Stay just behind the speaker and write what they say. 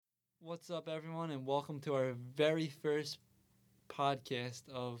What's up, everyone, and welcome to our very first podcast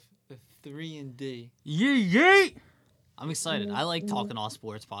of the 3 and D. Yay! I'm excited. I like talking all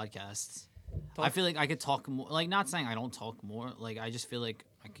sports podcasts. I Talk- feel like I could talk more. Like, not saying I don't talk more. Like, I just feel like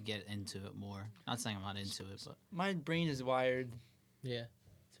I could get into it more. Not saying I'm not into it, but My brain is wired Yeah.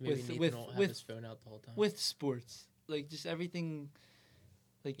 So maybe With- Nathan with- won't have with- his phone out the whole time. with sports. Like, just everything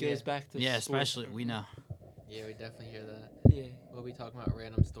goes Yeah. back to yeah, sports. especially we know. Yeah, we definitely hear that. Yeah. We'll be talking about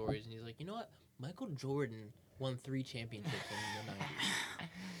random stories, and he's like, you know what? Michael Jordan won 3 championships in the 90s.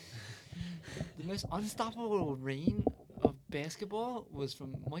 The most unstoppable reign of basketball was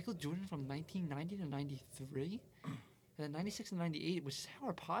from Michael Jordan from 1990 to 93. And then 96 and 98, which is how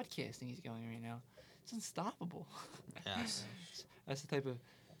our podcasting is going right now. It's unstoppable. Yes. That's the type of...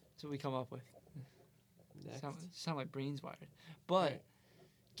 That's what we come up with. Next. Sound like brains wired. But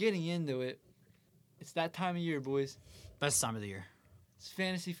getting into it, it's that time of year, boys. Best time of the year. It's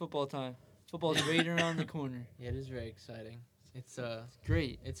fantasy football time. Football's right around the corner. Yeah, it is very exciting. It's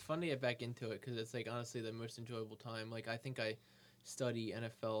Great. it's fun to get back into it because it's like honestly the most enjoyable time. Like I think I study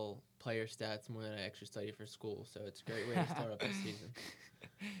NFL player stats more than I actually study for school, so it's a great way to start up the season.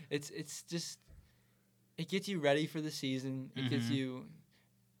 It's just it gets you ready for the season. It gets Mhm. you.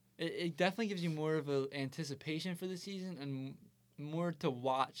 It definitely gives you more of a anticipation for the season and more to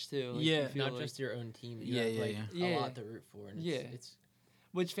watch too. Like, you Yeah. feel Not like- just your own team, but you Yeah, have yeah, like yeah. a Yeah. lot to root for. And Yeah. it's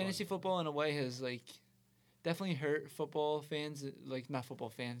which fantasy football in a way has like definitely hurt football fans, like not football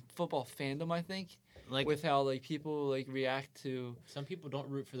fan, football fandom. I think Like, with how like people like react to some people don't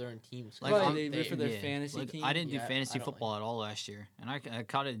root for their own teams. 'cause Like, right, I'm- they root for their yeah, fantasy like, team. I didn't Yeah, do I fantasy don't football at all last year, and I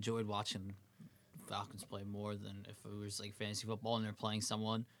kind of enjoyed watching Falcons play more than if it was like fantasy football and they're playing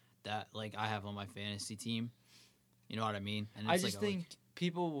someone that like I have on my fantasy team. You know what I mean? And I it's just like, think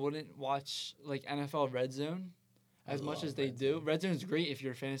people wouldn't watch like NFL Red Zone as I much as love they Red do. Zone. Red Zone's great if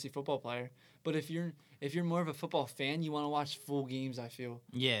you're a fantasy football player, but if you're more of a football fan, you want to watch full games. I feel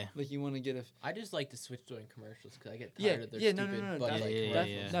yeah. like you want to get a I just like to switch during commercials because I get yeah tired of their yeah stupid no Bud definitely, Light yeah,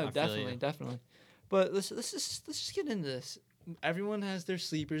 definitely, commercials. yeah. no I feel definitely you. definitely. But let's just get into this. Everyone has their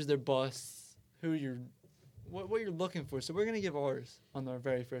sleepers, their busts, who you're what you're looking for. So we're gonna give ours on our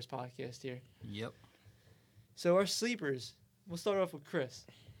very first podcast here. Yep. So our sleepers. We'll start off with Chris.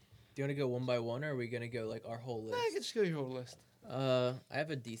 Do you want to go one by one, or are we gonna go like our whole list? I can just go your whole list. I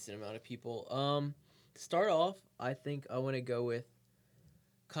have a decent amount of people. To start off, I think I want to go with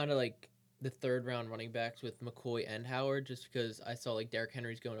kind of like the third round running backs with McCoy and Howard, just because I saw like Derrick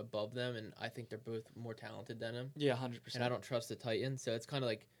Henry's going above them, and I think they're both more talented than him, Yeah, 100%. and I don't trust the Titans, so it's kind of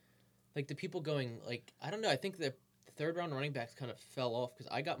like the people going like I don't know. I think the third round running backs kind of fell off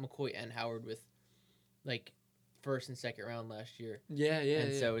because I got McCoy and Howard with like first and second round last year. Yeah.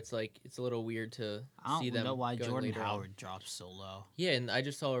 And so it's like it's a little weird to I see don't them know why going Jordan later on. Howard drops so low. Yeah, and I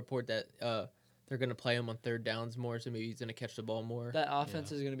just saw a report that they're gonna play him on third downs more, so maybe he's gonna catch the ball more. that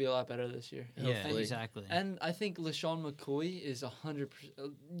offense is going to be a lot better this year. Yeah, Hopefully. exactly. And I think LaShawn McCoy is 100%.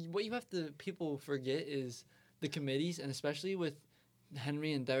 What you have to people forget is the committees, and especially with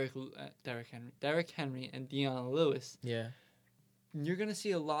Henry and Derrick Henry and Deion Lewis, Yeah, you're going to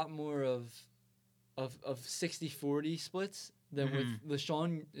see a lot more of 60-40 splits than with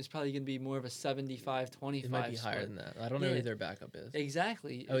LaShawn is probably going to be more of a 75-25 it might be split. higher than that. I don't know Yeah. who their backup is.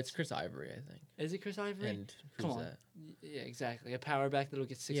 Exactly. Oh, it's Chris Ivory, I think. Is it Chris Ivory? And who's Come on. that? Yeah, exactly. A power back that'll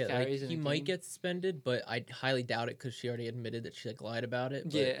get 6 Yeah, like, carries. in he a might game. get suspended, but I highly doubt it because she already admitted that she like lied about it.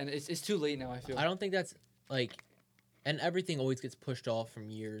 But Yeah, and it's too late now, I feel. I don't think that's like, and everything always gets pushed off from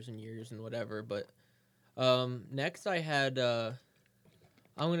years and years and whatever. But next I had I'm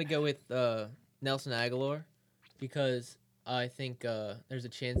gonna go with Nelson Aguilar because I think there's a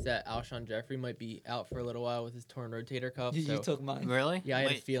chance that Alshon Jeffrey might be out for a little while with his torn rotator cuff. You so took mine. Really? yeah, I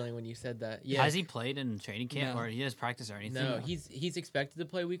had a Wait, feeling when you said that. Yeah, Has he played in training camp No. or he has practice or anything? no, he's expected to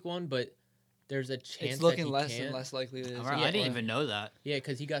play week 1, but there's a chance It's looking that he less can't. and less likely that it's All gonna right, I didn't play. even know that. Yeah,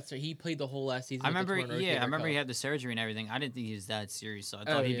 because he played the whole last season. I with the remember, torn yeah, I rotator remember he cuff. had the surgery and everything. I didn't think he was that serious, so I Oh,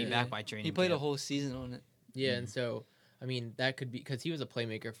 thought he'd be yeah, back yeah. by training. He played a camp. whole season on it. Yeah, and so I mean that could be because he was a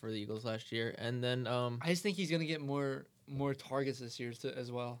playmaker for the Eagles last year, and then I just think he's gonna get more targets this year as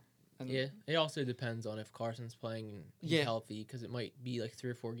well. And yeah, it also depends on if Carson's playing and he's Yeah. healthy because it might be like 3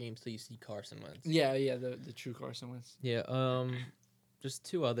 or 4 games till you see Carson Wentz. yeah, the true Carson Wentz. Yeah, just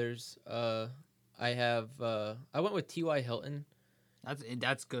 2 others. I have I went with T.Y. Hilton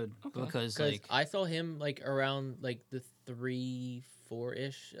That's good Okay. because because like I saw him like around like the 3-4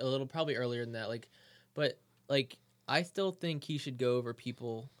 ish, a little probably earlier than that. Like, but like I still think he should go over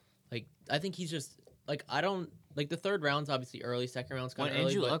people. Like I think he's just like I don't like the third round's obviously early, second round's kind when of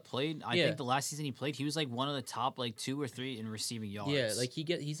early. Andrew But Luck played, I Yeah. think the last season he played, he was like one of the top like 2 or 3 in receiving yards. yeah, like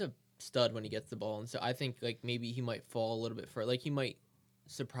he's a stud when he gets the ball, and so I think like maybe he might fall a little bit further. Like he might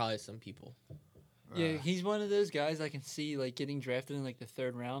surprise some people. Yeah, he's one of those guys I can see like getting drafted in like the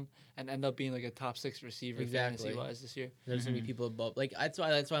 3rd round and end up being like a top 6 receiver Exactly. fantasy wise this year. There's gonna be people above. Like that's why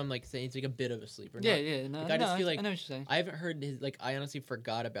I'm like saying it's like a bit of a sleeper. Yeah, Not- yeah. No, like, I just no, feel I like know what you're saying. I haven't heard his like. I honestly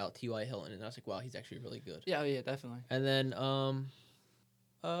forgot about T.Y. Hilton, and I was like, wow, he's actually really good. Yeah, oh, yeah, definitely. And then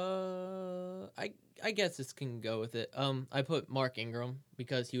I guess this can go with it. I put Mark Ingram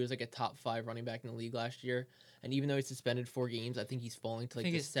because he was like a top 5 running back in the league last year, and even though he's suspended 4 games, I think he's falling to like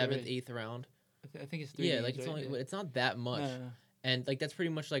think the it's 7th, 3. 8th round. I think it's 3 Yeah, games, like it's right? only it's not that much, No. and like that's pretty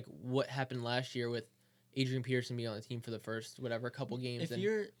much like what happened last year with Adrian Peterson being on the team for the first couple games. If and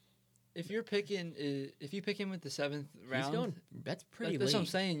you pick him with the 7th round, he's going, that's pretty that's late. what I'm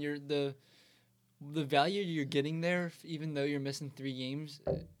saying. You're the value you're getting there, even though you're missing 3 games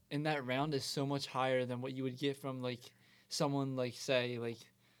in that round, is so much higher than what you would get from like someone like say like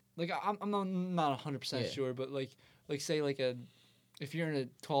I'm not 100% Yeah. sure, but like say like if you're in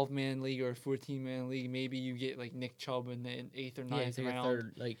a 12-man league or a 14-man league, maybe you get like Nick Chubb in the 8th or 9th Yeah, it's like a round,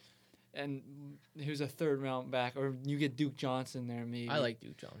 third. Like and who's a 3rd round back, or you get Duke Johnson there maybe. I like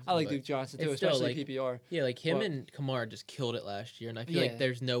Duke Johnson. I like but- Duke Johnson too, it's still, especially like, PPR. Yeah, like him Well- and Kamara just killed it last year, and I feel Yeah. like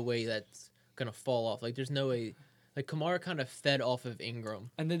there's no way that's gonna fall off. Like there's no way. Like Kamara kind of fed off of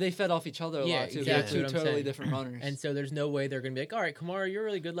Ingram, And then they fed off each other a Yeah, lot too. exactly They're what two I'm totally saying. different runners. and so there's no way they're gonna be like, all right, Kamara, you're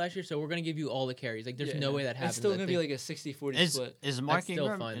really good last year, so we're gonna give you all the carries. Like there's Yeah. no way that happens. It's still I going to be think- like a 60-40 Is split. is Mark still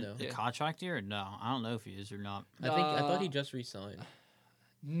Ingram fine, in though. the Yeah. contract year? No, I don't know if he is or not. I thought he just resigned.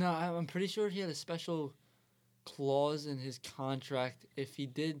 No, I'm pretty sure he had a special clause in his contract. If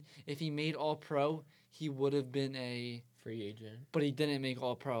he made All Pro, he would have been Free agent. but he didn't make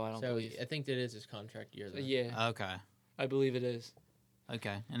All Pro. I don't So believe. I think that is his contract year. So, Though. yeah, Okay, I believe it is.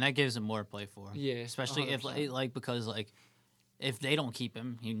 okay, and that gives him more to play for. Yeah, Especially if 100%. like because like if they don't keep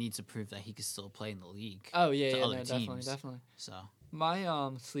him, he needs to prove that he can still play in the league. Oh yeah, to yeah, other no, definitely, teams. definitely. So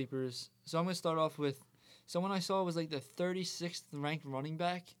My sleepers. So I'm gonna start off with someone I saw was like the 36th ranked running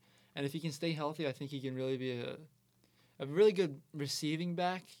back, and if he can stay healthy, I think he can really be a really good receiving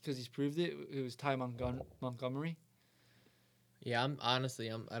back because he's proved it. It was Ty Montgomery. Yeah,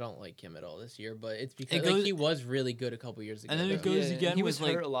 I don't like him at all this year, but it's because It like, goes- he was really good a couple years ago. And then it though. goes Yeah, again He with, was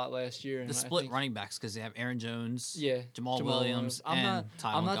like, hurt a lot last year. And the I split think- running backs because they have Aaron Jones, Yeah, Jamal Williams, I'm and not. Ty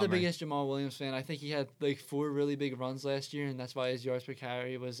I'm not the Montgomery. biggest Jamal Williams fan. I think he had like 4 really big runs last year, and that's why his yards per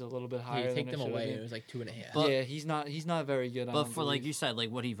carry was a little bit Yeah, higher. you take than them it away, should and it have was like 2.5. But- yeah, he's not very good. I But don't for like believe. you said, like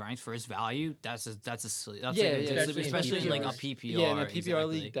what he ranks for his value, that's a sleep. That's Yeah, like a yeah, good sleep, especially especially in in like a PPR. PPR. Yeah, in a PPR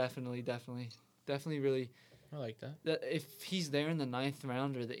exactly. league, definitely really. I like that. If he's there in the 9th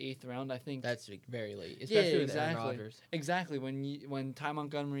round or the 8th round, I think That's like, very late, Yeah, especially with exactly. Aaron Rodgers. exactly when Ty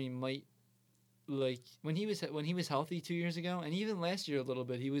Montgomery might like when he was healthy 2 years ago, and even last year a little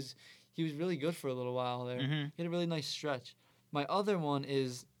bit, he was really good for a little while there. Mhm. He had a really nice stretch. My other one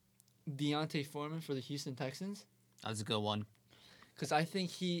is Deontay Foreman for the Houston Texans. That's a good one. Because I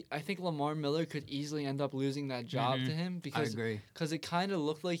think Lamar Miller could easily end up losing that job Mhm. to him I because agree. it kind of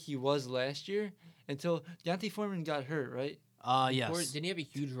looked like he was last year until Deontay Foreman got hurt, right? Yes. Didn't he have a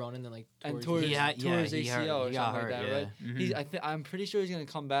huge run and then like And tore his- He had, tore yeah, his he hurt- ACL or he got something hurt, like that, yeah. right? Mhm. I'm pretty sure he's gonna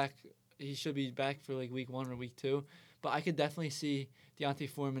come back. He should be back for like week 1 or week 2. But I could definitely see Deontay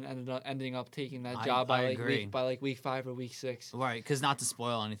Foreman ending up taking that job I by like agree. week 5 or week 6. Right, because not to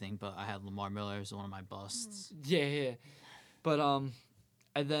spoil anything, but I had Lamar Miller as one of my busts. Yeah. But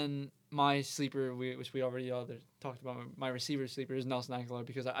and then my sleeper, which we already talked about, my receiver sleeper is Nelson Aguilar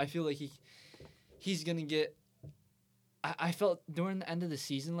because I feel like he's gonna get. I felt during the end of the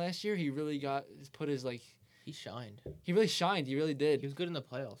season last year, he really put his like. He shined. He really shined. He really did. He was good in the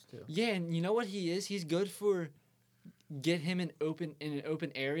playoffs too. Yeah, and you know what he is? He's good for get him in an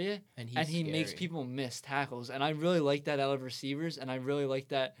open area, And he makes scary. people miss tackles. And I really like that out of receivers, and I really like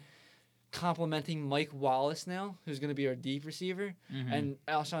that complementing Mike Wallace now, who's going to be our deep receiver, Mhm. and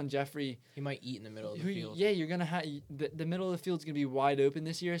Alshon Jeffrey. He might eat in the middle of the Who, field. yeah, you're going to have the middle of the field's going to be wide open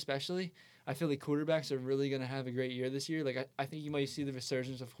this year, especially. I feel like quarterbacks are really going to have a great year this year. Like I think you might see the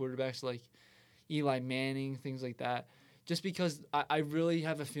resurgence of quarterbacks like Eli Manning, things like that. Just because I really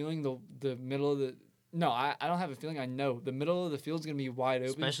have a feeling the middle of the I don't have a feeling. I know the middle of the field's gonna be wide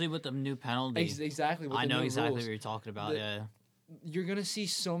open. Especially with the new penalty. Exactly. With I the know new exactly rules. what you're talking about. The- Yeah. You're gonna see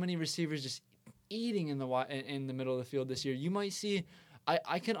so many receivers just eating in the middle of the field this year. You might see.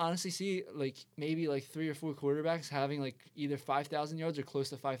 I can honestly see like maybe like 3 or 4 quarterbacks having like either 5,000 yards or close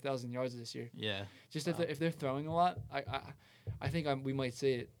to 5,000 yards this year. Yeah. Just Wow. if they're throwing a lot, I think we might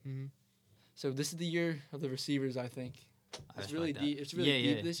see it. Mhm. So this is the year of the receivers. I think I it's really respect that. deep. It's really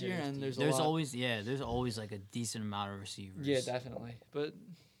Yeah, deep this It year, is and deep. there's There's a lot. always like a decent amount of receivers. Yeah, definitely. But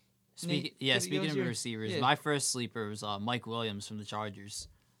Nate, give Speaking us of your- receivers, yeah. my first sleeper was Mike Williams from the Chargers.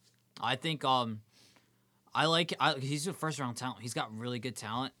 I think he's a first round talent. He's got really good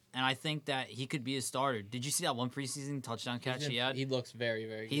talent, and I think that he could be a starter. Did you see that one preseason touchdown catch he had? He looks very,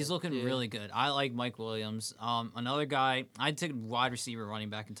 very good. He's looking Yeah. really good. I like Mike Williams. Another guy, I took wide receiver, running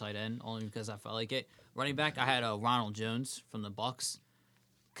back, and tight end only because I felt like it. Running back, I had Ronald Jones from the Bucks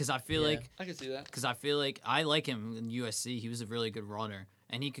because I feel Yeah. like I can see that. I like him in USC. He was a really good runner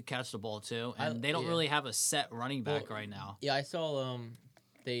and he could catch the ball too. And they don't yeah. really have a set running back Well, right now. Yeah, I saw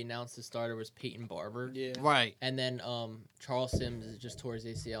they announced the starter was Peyton Barber. Yeah. Right. And then Charles Sims is just tore his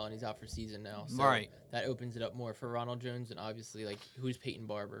ACL and he's out for season now. So Right. that opens it up more for Ronald Jones and obviously like who's Peyton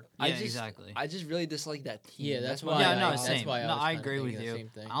Barber? Yeah, I just, exactly. I just really dislike that team. Yeah, that's why why. Yeah, I, no, that's same. why I No, was I kinda agree with thinking the you. same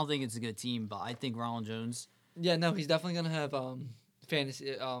thing. I don't think it's a good team, but I think Ronald Jones. Yeah, no, he's definitely gonna have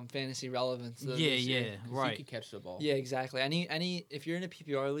fantasy relevance. Yeah, this year. yeah, 'Cause right. He could catch the ball. Yeah, exactly. Any if you're in a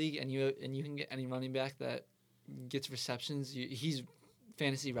PPR league and you can get any running back that gets receptions, he's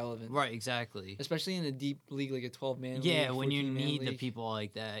fantasy relevant. Right, exactly. Especially in a deep league like a 12-man. Yeah, league, when you 14-man need the league. people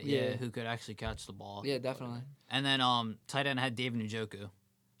like that, Yeah. who could actually catch the ball. Yeah, definitely. And then tight end had David Njoku.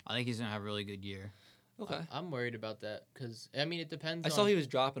 I think he's gonna have a really good year. Okay. I'm worried about that because I mean it depends. I on, saw he was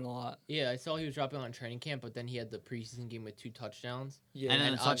dropping a lot. Yeah, I saw he was dropping on training camp, but then he had the preseason game with 2 touchdowns. Yeah. And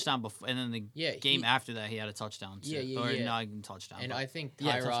then and the touchdown before, and then the Yeah, game after that, he had a touchdown. Too. Yeah, yeah, or yeah. not even touchdown. And but- I think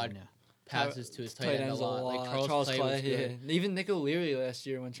yeah, Tyrod touchdown, yeah. passes to his tight end a ends lot. Like Charles Clay, Clay, was good. yeah. Even Nick O'Leary last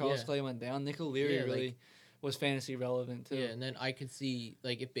year when Charles Yeah. Clay went down, Nick O'Leary Yeah, like- really was fantasy relevant too. Yeah, and then I could see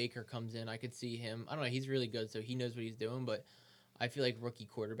like if Baker comes in, I could see him. I don't know, he's really good, so he knows what he's doing. But I feel like rookie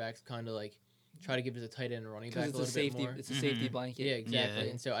quarterbacks kind of like try to give us a tight end and running back Because a it's a little bit safety, more. it's a safety Mhm. blanket. Yeah, exactly. Yeah.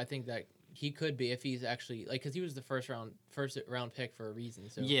 And so I think that he could be if he's actually like because he was the first round pick for a reason.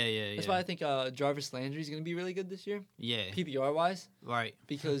 So Yeah. That's why I think Jarvis Landry is going to be really good this year, Yeah. PPR wise, Right.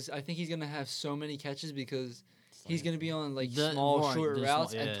 because I think he's going to have so many catches because he's going to be on like The- small, right, short the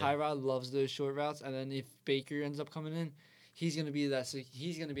routes, small- and yeah. Tyrod loves those short routes. And then if Baker ends up coming in, he's going to be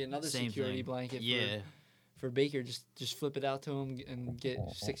he's going to be another Same security thing. blanket. Yeah. For Baker, just flip it out to him and get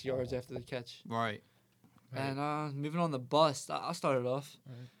 6 yards after the catch. Right. Right. And moving on the bust, I'll start it off.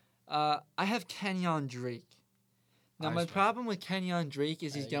 I have Kenyon Drake. Now my Respect. problem with Kenyon Drake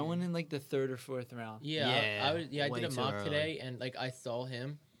is he's I agree. going in like the 3rd or 4th round. yeah, Yeah, I way did a too mock early. today and like I saw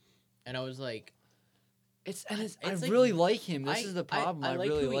him, and I was like, I It's like- really like him. This is the problem. I like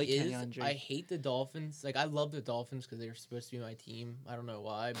really who he like is. Kenyon Drake. I hate the Dolphins. Like I love the Dolphins because they're supposed to be my team. I don't know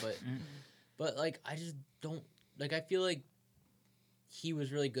why, but like I just don't like. I feel like he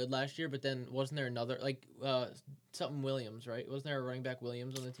was really good last year, but then wasn't there another like something Williams, right? Wasn't there a running back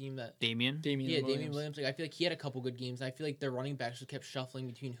Williams on the team that? Damien. Damian Damian Williams. Like I feel like he had a couple good games. I feel like their running backs just kept shuffling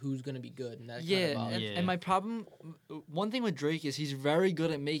between who's going to be good, and that kind Yeah, of bothered me. Yeah. and my problem, one thing with Drake is he's very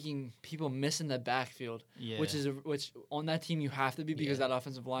good at making people miss in the backfield, Yeah. which on that team you have to be because Yeah. that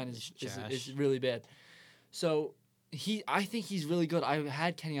offensive line is Trash. is really bad. So I think he's really good. I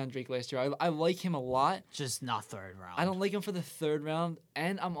had Kenyon Drake last year. I like him a lot. just not third round. I don't like him for the 3rd round,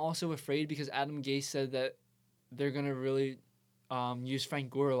 and I'm also afraid because Adam Gase said that they're gonna really use Frank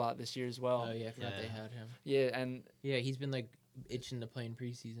Gore a lot this year as well. Oh yeah, I forgot they Yeah. had him. Yeah, and Yeah, he's been like itching to play in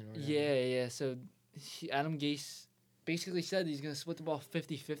preseason. Or whatever. yeah. So Adam Gase basically said he's gonna split the ball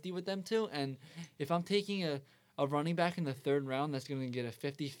 50-50 with them too. And if I'm taking a running back in the 3rd round, that's gonna get a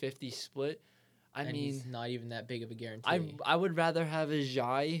 50-50 split. I and mean, he's not even that big of a guarantee. I would rather have a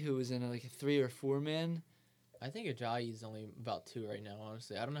Jai who was in like a 3 or 4 man. I think Ajayi is only about 2 right now.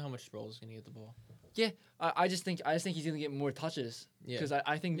 Honestly, I don't know how much Sproles is gonna get the ball. I just think he's gonna get more touches Yeah, because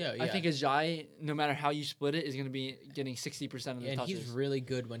I think Yeah, I yeah. think Ajayi, no matter how you split it, is gonna be getting 60% of the and touches. he's really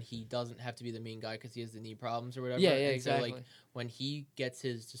good when he doesn't have to be the main guy because he has the knee problems or whatever. yeah, And exactly. So, like when he gets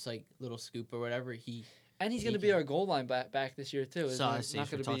his just like little scoop or whatever, and he's he gonna be can- our goal line back this year too. So I It's see not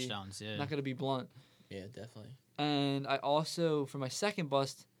for gonna be touchdowns. Yeah. not gonna be blunt. yeah, definitely. And I also, for my second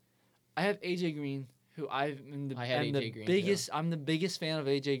bust, I have AJ Green, who I had AJ the Green, biggest. I'm the biggest fan of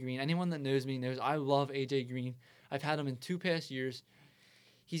AJ Green. Anyone that knows me knows I love AJ Green. I've had him in 2 past years.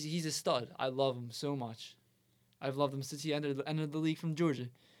 He's a stud. I love him so much. I've loved him since he entered the league from Georgia.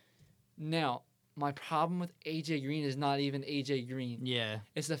 Now, my problem with AJ Green is not even AJ Green. Yeah.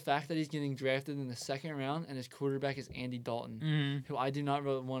 It's the fact that he's getting drafted in the 2nd round and his quarterback is Andy Dalton, Mm-hmm. who I do not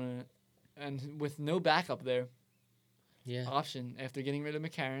really want to. And with no backup there, Yeah, option after getting rid of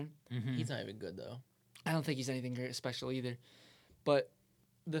McCarron. Mm-hmm. he's not even good though. I don't think he's anything great special either. But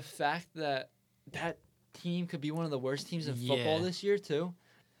the fact that that team could be one of the worst teams in football Yeah. this year too,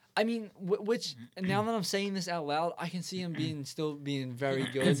 I mean, which now that I'm saying this out loud, I can see him still being very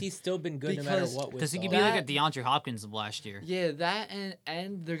good. Because he's still been good no matter Because- what. With Because he could Saul. be like a That- DeAndre Hopkins of last year. Yeah, that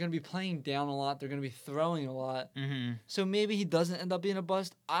and they're gonna be playing down a lot. They're gonna be throwing a lot. Mm-hmm. So maybe he doesn't end up being a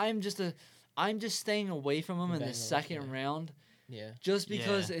bust. I'm just staying away from him The in the Bengals, second yeah. round, Yeah. just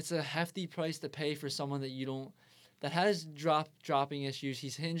because Yeah. it's a hefty price to pay for someone that you don't. That has dropping issues.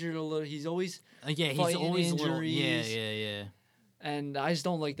 He's injured a little. He's always, Yeah, he's Fighting always a little. Yeah, injuries. yeah. and I just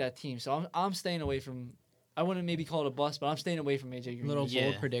don't like that team. So I'm staying away from. I wouldn't maybe call it a bust, but I'm staying away from AJ Green. Little Yeah.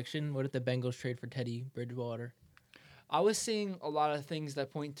 bold prediction. What if the Bengals trade for Teddy Bridgewater? I was seeing a lot of things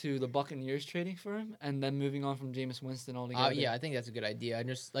that point to the Buccaneers trading for him and then moving on from Jameis Winston altogether. Yeah, I think that's a good idea. I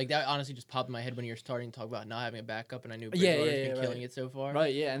just like that. Honestly, just popped in my head when you were starting to talk about not having a backup, and I knew Yeah, Bridgewater's yeah, been yeah, killing right. it so far.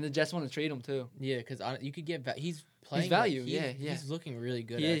 Right, yeah, and the Jets want to trade him too. Yeah, because you could get he's playing value, like, yeah. He's looking really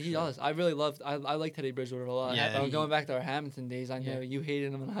good. He actually. does. I really loved. I like Teddy Bridgewater a lot. Yeah, Going back to our Hamilton days, I know Yeah. you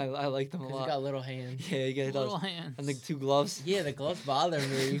hated him, and I liked him a 'Cause he's lot. got little hands. Yeah, he Little does. hands. And the two gloves. Yeah, the gloves bother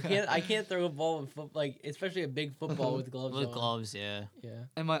me. I can't throw a ball with like especially a big football with gloves With on. gloves, yeah. Yeah.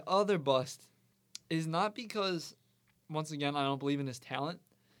 And my other bust is not because, once again, I don't believe in his talent.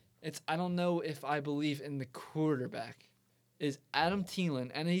 It's I don't know if I believe in the quarterback. Is Adam Thielen,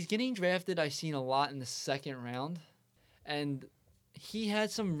 and he's getting drafted. I've seen a lot in the second round, and he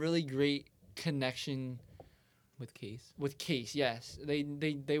had some really great connection With Case. with Case. Yes, they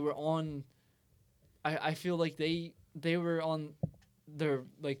were on. I feel like they were on their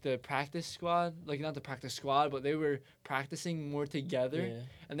like the practice squad, like not the practice squad, but they were practicing more together Yeah.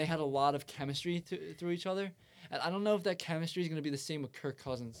 and they had a lot of chemistry through each other. And I don't know if that chemistry is going to be the same with Kirk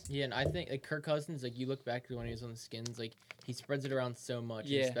Cousins. Yeah, and I think like Kirk Cousins, like you look back to when he was on the Skins, like he spreads it around so much.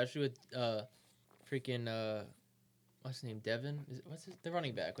 and Yeah. especially with freaking what's his name? Devin? What's his the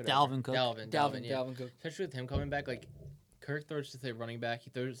running back? Whatever. Dalvin Cook. Dalvin, yeah. Dalvin Cook. Especially with him coming back, like Kirk throws to the running back, he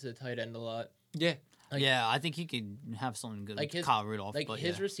throws to the tight end a lot. Yeah. Like- yeah, I think he could have something good Like with his- Kyle Rudolph. Like but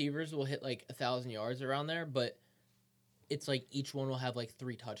his yeah. receivers will hit like 1,000 yards around there, but it's like each one will have like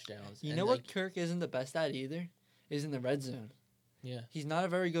 3 touchdowns. You And, know like, what Kirk isn't the best at either? Is in the red zone. Yeah. He's not a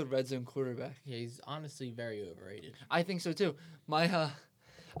very good red zone quarterback. Yeah, he's honestly very overrated. I think so too. I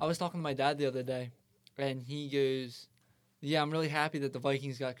was talking to my dad the other day, and he goes, "Yeah, I'm really happy that the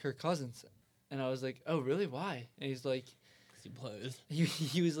Vikings got Kirk Cousins." And I was like, "Oh, really? Why?" And he's like, 'Cause he blows.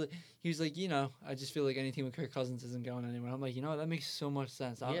 he was like, you know, I just feel like any team with Kirk Cousins isn't going anywhere. I'm like, you know, that makes so much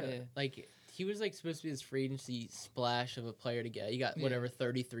sense. Yeah, like he was like supposed to be this free agency splash of a player to get. He got Yeah. whatever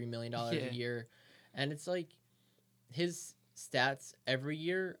 $33 million Yeah. a year, and it's like his stats every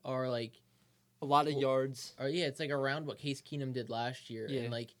year are like, a lot of yards. it's like around what Case Keenum did last year, Yeah.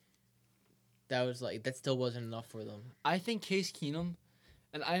 and like that was like that still wasn't enough for them. I think Case Keenum,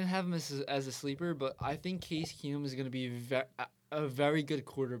 and I didn't have him as a sleeper, but I think Case Keenum is going to be a very good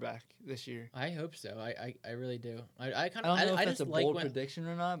quarterback this year. I hope so. I really do. I kind I of don't know if I that's just a like bold when prediction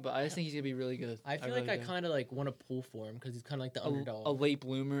or not, but I just think he's going to be really good. I feel really like I do. kind of like want to pull for him because he's kind of like the underdog. A late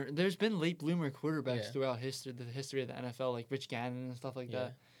bloomer. There's been late bloomer quarterbacks Yeah. throughout the history of the NFL, like Rich Gannon and stuff like Yeah.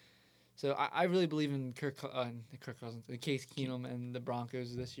 that. So I really believe in Kirk Cousins, Case Keenum, and the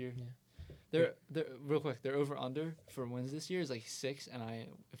Broncos this year. Yeah. They're real quick. Their over under for wins this year is like 6, and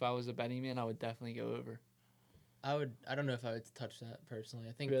if I was a betting man, I would definitely go over. I don't know if I would touch that personally.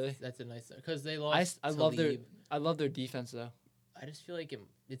 I think Really? that's a nice because they lost. I to love their Talib. I love their defense though. I just feel like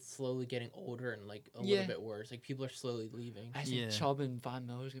it's slowly getting older and like a Yeah. little bit worse. Like people are slowly leaving. I think Yeah. Chubb and Von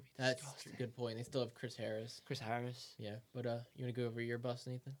Miller's gonna be That's disgusting. a good point. They still have Chris Harris. Chris Harris. Yeah, but you want to go over your bust,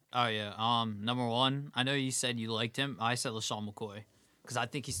 Nathan? Oh yeah. Number one, I know you said you liked him. I said LaShawn McCoy because I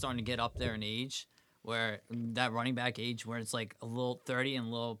think he's starting to get up there in age, where that running back age, where it's like a little 30 and a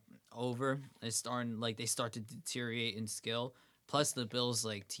little over, is starting like they start to deteriorate in skill. Plus the Bills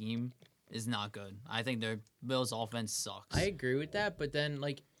like team is not good. I think their Bills offense sucks. I agree with that, but then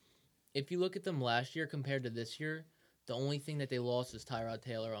like if you look at them last year compared to this year, the only thing that they lost was Tyrod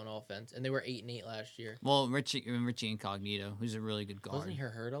Taylor on offense, and they were 8-8 last year. Well, Richie Incognito, who's a really good guard. Wasn't he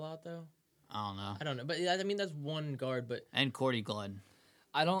hurt a lot though? I don't know. I don't know, but I mean that's one guard. But And Cordy Glenn,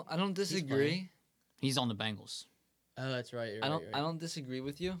 I don't disagree. he's on the Bengals. oh, that's right. You're I right, don't you're I right. don't disagree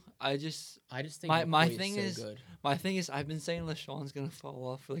with you. I just think my McCoy thing so is- good. my thing is I've been saying LaShawn's gonna fall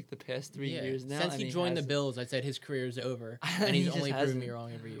off for like the past 3 Yeah. years now. Since and he joined the hasn't. Bills, I said his career is over, And and he he's just only proven me hasn't.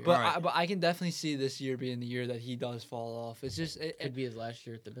 wrong every year. But Right. but I can definitely see this year being the year that he does fall off. It's just Could be his last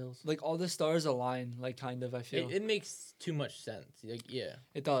year at the Bills. like all the stars align. Like kind of I feel It makes too much sense. Like yeah,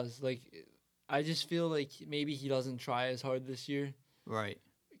 it does. Like I just feel like maybe he doesn't try as hard this year Right.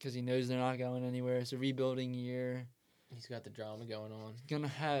 because he knows they're not going anywhere. It's a rebuilding year. He's got the drama going on.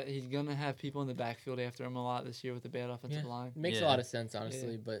 He's gonna have people in the backfield after him a lot this year with the bad offensive line. Makes a Yeah. lot of sense,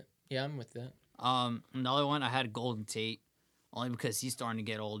 honestly. But yeah, I'm with that. Another one I had Golden Tate, only because he's starting to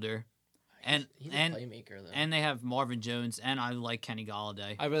get older. And He's a and playmaker though. and they have Marvin Jones, and I like Kenny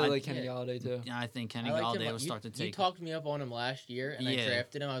Galladay. I really like Kenny yeah. Galladay too. Yeah, I think Kenny I liked him. Galladay will You- start to You take. talked me up on him last year, and I Yeah.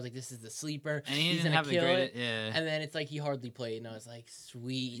 drafted him. I was like, "This is the sleeper." And he He's didn't gonna have the kill greatest. it. Yeah. And then it's like he hardly played, and I was like,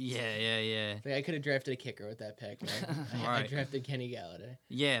 "Sweet." Yeah. Like, I could have drafted a kicker with that pick, man. I Right. drafted Kenny Galladay.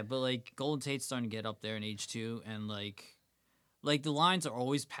 Yeah, but like Golden Tate's starting to get up there in age too, and like the Lions are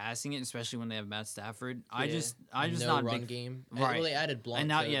always passing it, especially when they have Matt Stafford. I Yeah. just no not a run big. game. Right. Well, they added Blunt, And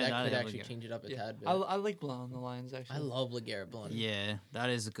now- so yeah, now that they could have actually Legarrette. change it up a Yeah. tad bit. I like Blount on the Lions actually. I love LeGarrette Blunt. Yeah, that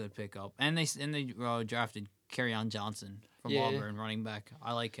is a good pickup, and they drafted Kerryon Johnson from Yeah. Auburn, running back.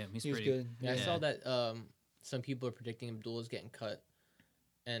 I like him. He's He was pretty good. Yeah, I Yeah. saw that some people are predicting Abdullah is getting cut,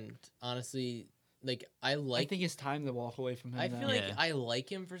 and honestly, like I I think it's time to walk away from him. I now. feel like Yeah. I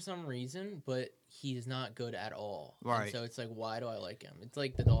like him for some reason, but he's not good at all. And Right. so it's like, why do I like him? It's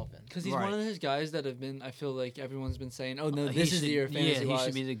like the Dolphins. because he's Right. one of those guys that have been. I feel like everyone's been saying, "Oh no, He this is should- the year fantasy Yeah, he wise.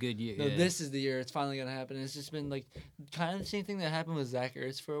 should be the good year. No, yeah. this is the year. It's finally gonna happen." And it's just been like kind of the same thing that happened with Zach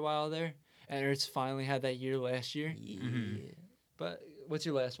Ertz for a while there, and Ertz finally had that year last year. Yeah. Mhm. But what's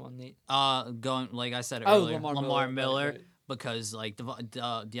your last one, Nate? Going like I said Oh, earlier, Lamar Miller, right. because like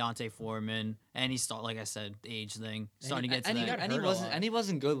Deontay Foreman, and he start like I said, the age thing starting to get to And he, that. got and he hurt a wasn't lot. and he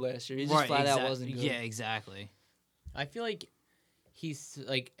wasn't good last year. He just flat out wasn't good. Yeah, exactly. I feel like he's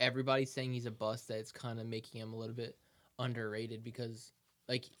like everybody's saying he's a bust. That it's kind of making him a little bit underrated because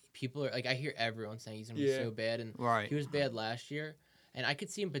like people are like I hear everyone saying he's gonna be Yeah. so bad, and Right. he was bad last year. And I could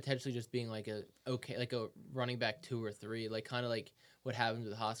see him potentially just being like a running back 2 or 3, like kind of like what happened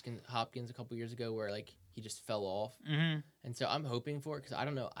with Hopkins a couple years ago, where like he just fell off. Mm-hmm. And so I'm hoping for it because I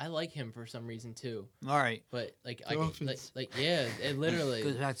don't know. I like him for some reason too. All right. But like The I could- offense. like yeah, it literally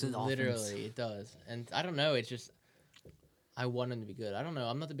Goes back to the literally offense. it does. And I don't know. It's just I want him to be good. I don't know.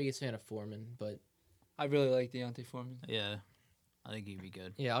 I'm not the biggest fan of Foreman, but I really like Deontay Foreman. Yeah, I think he'd be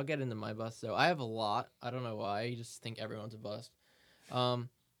good. yeah, I'll get into my bust. So I have a lot. I don't know why. I just think everyone's a bust.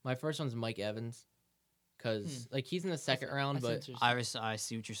 My first one's Mike Evans, because like he's in the second round, That's but interesting. I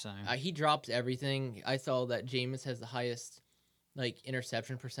see what you're saying. he drops everything. I saw that Jameis has the highest like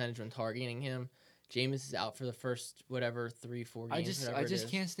interception percentage when targeting him. Jameis is out for the first 3-4 games. I just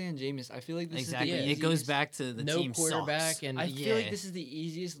can't stand Jameis. I feel like this Exactly. is the Yeah. It goes easiest- back to the no team quarterback sucks. and I feel like Yeah. this is the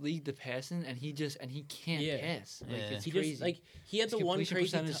easiest league to pass in, and he can't Yeah. pass. Like, Yeah. it's he crazy. just like he had His the one completion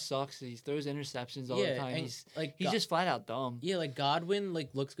crazy percentage sucks. He throws interceptions all yeah, the time. and, He's like he's just flat out dumb. yeah, like Godwin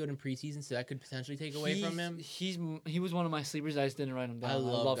like looks good in preseason, so that could potentially take away from him. He was one of my sleepers. I just didn't write him down. I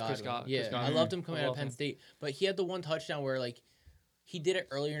love Chris Godwin. Godwin. Yeah, Chris I Godwin. loved him coming I out of love Penn him. State, but he had the one touchdown where like he did it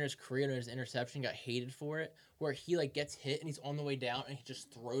earlier in his career and his interception got hated for it, where he like gets hit and he's on the way down and he just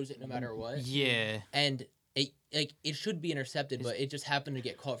throws it no matter what. Yeah. And it should be intercepted, but it just happened to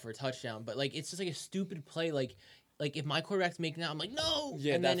get caught for a touchdown. But like it's just like a stupid play. Like if my quarterback's making that, I'm like no,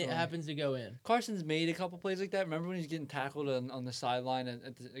 Yeah, and then it definitely. happens to go in. Carson's made a couple plays like that. Remember when he was getting tackled on the sideline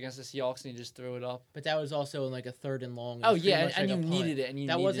against the Seahawks and he just threw it up? But that was also in like a 3rd and long. It Oh was yeah, pretty and much you like a punt. needed it, and you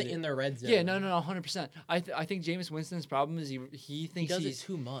That needed wasn't it. in the red zone. Yeah, no, 100%. I think Jameis Winston's problem is he He thinks does it he's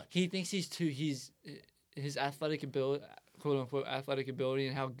too much. he thinks he's his athletic ability, quote unquote athletic ability,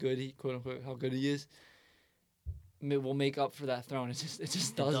 and how good he quote unquote how good he is will make up for that throw. And it just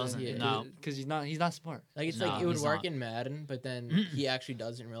doesn't. doesn't, yeah. no. because he's not smart. Like it's No, like it would he's work not. in Madden, but then he actually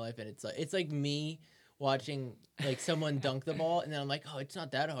does it in real life, and it's like me watching like someone dunk the ball, and then I'm like, oh, it's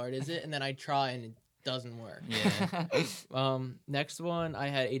not that hard, is it? And then I try, and it doesn't work. Yeah. Next one, I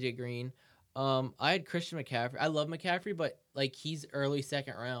had AJ Green. I had Christian McCaffrey. I love McCaffrey, but like he's early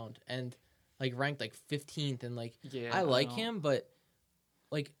 2nd round and like ranked like 15th, and like Yeah, I like know. him, but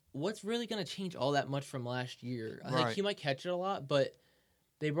like what's really gonna change all that much from last year? Like Right. he might catch it a lot, but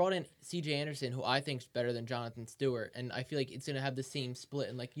they brought in C.J. Anderson, who I think is better than Jonathan Stewart, and I feel like it's gonna have the same split.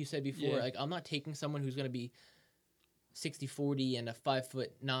 And like you said before, Yeah. like I'm not taking someone who's gonna be 60-40 and a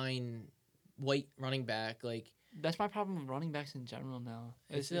 5'9" white running back. Like That's my problem with running backs in general now.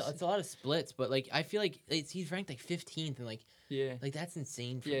 it's a lot of splits, but like I feel like he's ranked like 15th, and like yeah. that's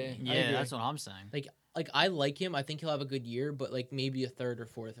insane for Yeah. me. I Yeah, agree. that's what I'm saying. Like I like him. I think he'll have a good year, but like maybe a 3rd or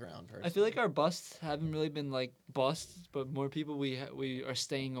 4th round person. I feel like our busts haven't really been like busts, but more people we are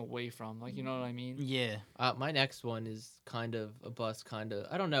staying away from. Like you know what I mean? Yeah. My next one is kind of a bust, kind of.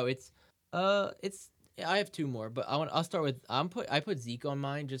 I don't know. It's I have 2 more, but I'll start with I put Zeke on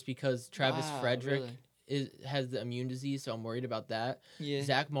mine just because Travis Wow, Frederick really? has the immune disease, so I'm worried about that. Yeah.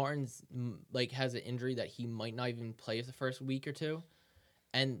 Zach Martin's like has an injury that he might not even play the first week or 2.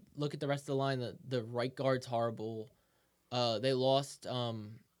 And look at the rest of the line. The right guard's horrible. They lost.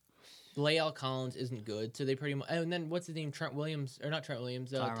 Lael Collins isn't good, so they pretty much. And then what's his name? Trent Williams or not Trent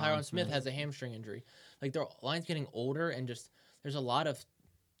Williams? Tyron Tyron Smith Smith. has a hamstring injury. Like their line's getting older, and just there's a lot of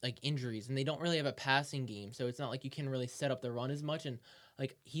like injuries, and they don't really have a passing game, so it's not like you can really set up the run as much. And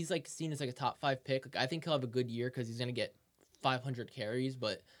like he's like seen as like a top 5 pick. Like I think he'll have a good year because he's gonna get 500 carries,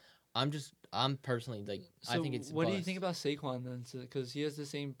 but I'm personally like I think it's. What do you bust. think about Saquon then? Because he has the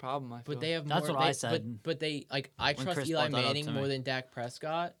same problem. I feel. But they have That's more. what I they- said But they like I when trust Chris Eli brought that up Manning to more me. than Dak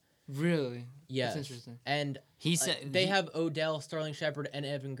Prescott. Really? Yes, That's interesting. and He said they have Odell, Sterling Shepard, and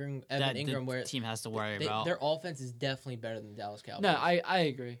Evan that Ingram. the Where team has to worry about. their offense is definitely better than Dallas Cowboys. No, I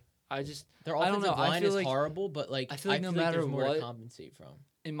agree. I just, their I don't offensive know. I line feel is like- horrible, but like I feel like no matter there's more what- to compensate from.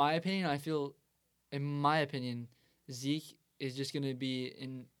 in my opinion, in my opinion, Zeke is just gonna be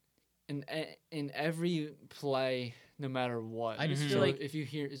in every play, no matter what. I just Mhm. feel So like if you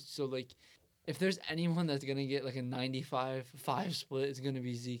hear, so like, if there's anyone that's gonna get like a 95-5 split, it's gonna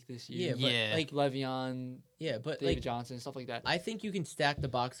be Zeke this yeah, year. but Yeah. like Le'Veon, yeah, but David like Johnson, stuff like that. I think you can stack the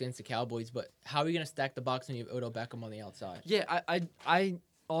box against the Cowboys, but how are you gonna stack the box when you have Odell Beckham on the outside? Yeah, I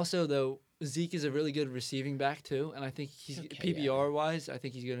also though Zeke is a really good receiving back too, and I think he's Okay, yeah. PPR wise, I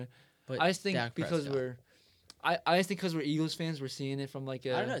think he's gonna. But I just think Dak because Prescott. I just think because we're Eagles fans, we're seeing it from like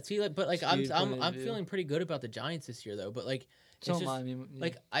a. I don't know. See, like, but like I'm skewed point of I'm view. feeling pretty good about the Giants this year though. But like So it's am just, I. I mean, yeah.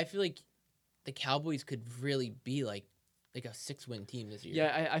 like I feel like the Cowboys could really be like a 6-win team this year.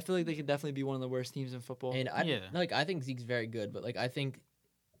 yeah, I feel like they could definitely be one of the worst teams in football. And Yeah. I think Zeke's very good, but like I think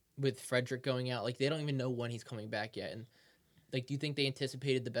with Frederick going out, like they don't even know when he's coming back yet. And like, do you think they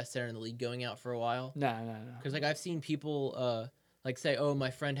anticipated the best center in the league going out for a while? no. Because like I've seen people like say, "Oh, my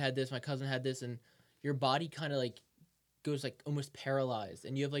friend had this, my cousin had this," and your body kind of like goes like almost paralyzed,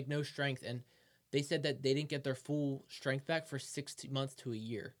 and you have like no strength. And they said that they didn't get their full strength back for 6 months to a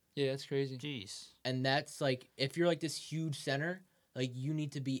year. Yeah, that's crazy. Jeez. And that's like if you're like this huge center, like you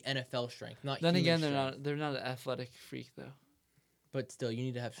need to be NFL strength, not. Then human again, strength. they're not an athletic freak though. But still, you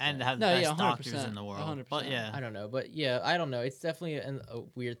need to have strength. And have the No, best yeah, doctors 100%, in the world. 100%. But yeah. I don't know, but yeah, I don't know. It's definitely a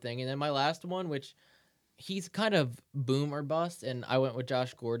weird thing. And then my last one, which he's kind of boom or bust, and I went with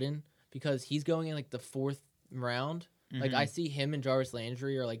Josh Gordon because he's going in like the 4th round. Like Mhm. I see him and Jarvis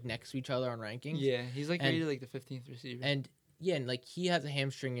Landry are like next to each other on rankings. Yeah, he's like And- rated like the 15th receiver. And yeah, and like he has a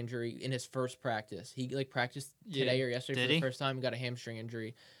hamstring injury in his first practice. He like practiced Yeah. today or yesterday Did for the he? first time and got a hamstring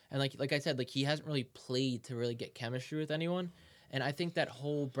injury. And like I said, like he hasn't really played to really get chemistry with anyone. And I think that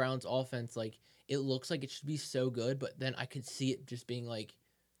whole Browns offense, like it looks like it should be so good, but then I could see it just being like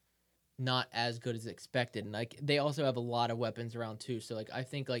not as good as expected. And like they also have a lot of weapons around too. So like I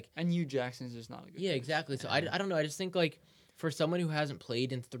think like and Hugh Jackson's just not a good. yeah, choice. exactly. So Yeah. I don't know. I just think like for someone who hasn't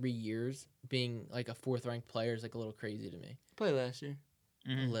played in 3 years, being like a 4th ranked player is like a little crazy to me. Played last year, A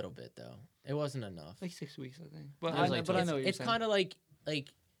Mhm. little bit though. It wasn't enough. like 6 weeks, I think. But It I, was know- like but I two. know what you're It's saying. kind of like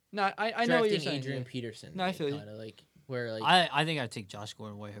No, I know what you're drafting saying. Adrian yeah. Peterson. No, I feel you. Kind of like where like I think I'd take Josh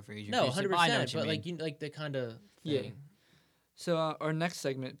Gordon way over Adrian no, Peterson, 100%. but I know what you But mean. like you like the kind of Yeah. So our next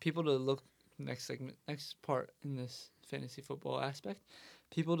segment, next part in this fantasy football aspect,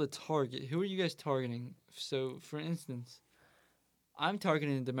 people to target. Who are you guys targeting? So, for instance, I'm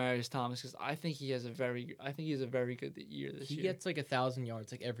targeting Demaryius Thomas because I think he has a very good year this He year. gets like 1,000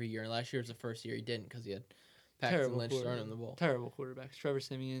 yards like every year. And last year was the first year he didn't because he had Paxton Terrible Lynch throwing quarterback. him the ball. Terrible quarterbacks. Trevor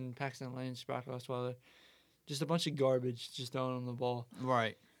Simeon, Paxton Lynch, Brock Osweiler. Just a bunch of garbage just throwing him the ball.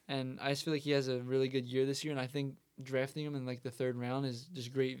 Right. And I just feel like he has a really good year this year, and I think drafting him in like the 3rd round is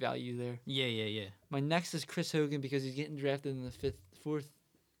just great value there. Yeah. My next is Chris Hogan because he's getting drafted in the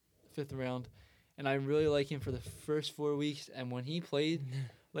fifth round, and I really like him for the first 4 weeks. And when he played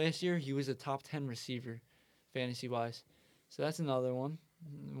last year, he was a top 10 receiver, fantasy wise. So that's another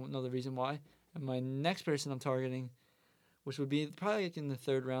reason why. And my next person I'm targeting, which would be probably like in the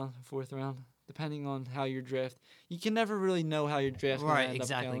 3rd round, 4th round, depending on how your draft. You can never really know how your draft Right, end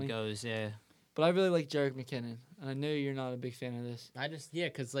exactly up going. goes, yeah. But I really like Jerick McKinnon, and I know you're not a big fan of this. I just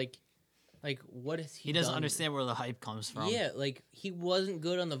because like what is He doesn't done? understand where the hype comes from. Yeah, like he wasn't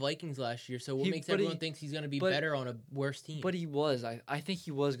good on the Vikings last year. So what He- makes but everyone he- thinks he's gonna be but- better on a worse team? But he was. I think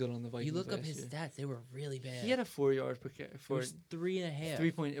he was good on the Vikings. you look up last his year. stats; they were really bad. He had a 4 yards per it for was 3.5.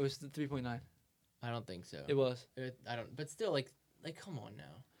 3 point. It was 3.9. I don't think so. It was I don't. But still, like come on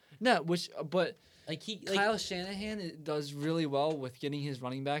now. no. But Like he like Kyle Shanahan does really well with getting his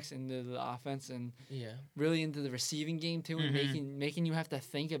running backs into the offense and yeah. really into the receiving game too, and Mhm. making you have to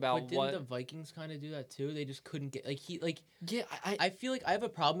think But about didn't what. the Vikings kind of do that too? They just couldn't get Yeah, I feel like I have a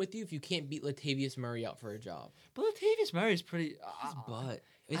problem with you if you can't beat Latavius Murray out for a job. but Latavius Murray is pretty. But I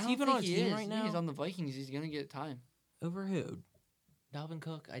is don't he even think on a he team is. right Yeah, he's now? on the Vikings. He's gonna get time. Over who? Dalvin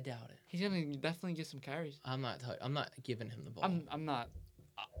Cook, I doubt it. He's gonna definitely get some carries. I'm not giving him the ball. I'm not.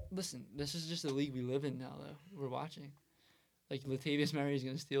 Listen, this is just the league we live in now, though. We're watching. Like, Latavius Murray is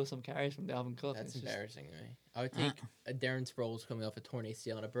going to steal some carries from Dalvin Cook. That's It's just- embarrassing to me. I would take a Darren Sproles coming off a torn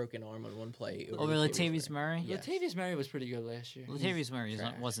ACL and a broken arm on one play. Over Latavius Murray? Yes. Latavius Murray was pretty good last year. Latavius Murray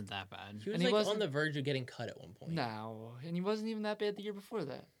trash. wasn't that bad. He was And he like on wasn't- the verge of getting cut at one point. No, and he wasn't even that bad the year before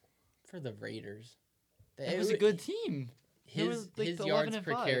that. For the Raiders. It was a good team. They were, His like, his the yards 11 and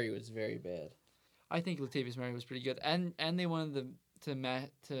per 5. carry was very bad. I think Latavius Murray was pretty good, and they wanted to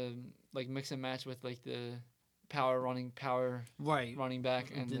mix and match with like the power running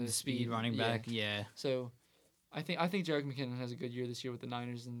back and the speed running yeah. back, yeah. So, I think Jerick McKinnon has a good year this year with the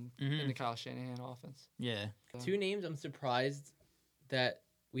Niners and Mhm. the Kyle Shanahan offense. Yeah. Two names I'm surprised that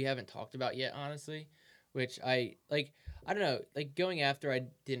we haven't talked about yet, honestly, which I don't know, like going after I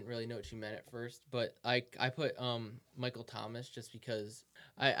didn't really know what you meant at first, but I put Michael Thomas just because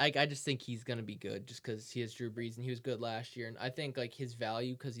I just think he's gonna be good just because he has Drew Brees and he was good last year, and I think like his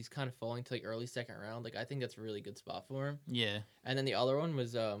value because he's kind of falling to like early second round, like I think that's a really good spot for him. Yeah. And then the other one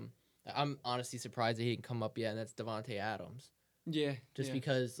was I'm honestly surprised that he didn't come up yet, and that's Devontae Adams, Yeah, just yeah.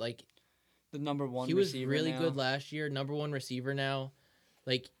 because like the number one. he was receiver really now. good last year, number one receiver now.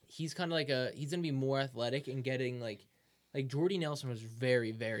 Like he's kind of like he's gonna be more athletic and getting like Jordy Nelson was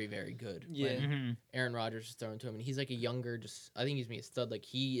very, very, very good. Yeah. When Mhm. Aaron Rodgers was throwing to him, and he's like a younger, I think he's gonna be a stud. Like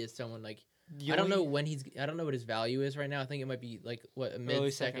he is someone like The I don't know only- I don't know what his value is right now. I think it might be like what a mid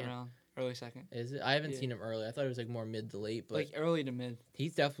early second. round, early second, Is it? I haven't Yeah. seen him early. I thought it was like more mid to late, but like early to mid.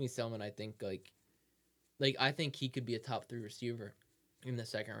 he's definitely someone I think like I think he could be a top 3 receiver in the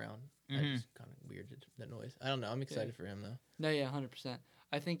second round. That's Mhm. just kind of weird the noise. I don't know. I'm excited for him though. No, yeah, 100%.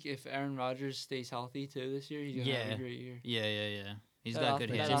 I think if Aaron Rodgers stays healthy too this year, he's gonna have Yeah. a great year. Yeah. He's That got off- good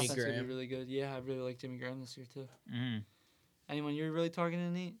that hands. Jimmy offense could be Graham. really good. Yeah, I really like Jimmy Graham this year too. Mhm. Anyone you're really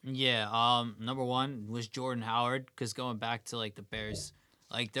targeting, Nate? Yeah, number one was Jordan Howard because going back to like the Bears,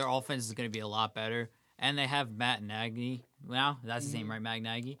 like their offense is going to be a lot better, and they have Matt Nagy now. That's his name, right? Matt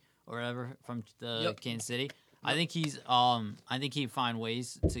Nagy or whatever from the Yep. Kansas City. I think I think he'd find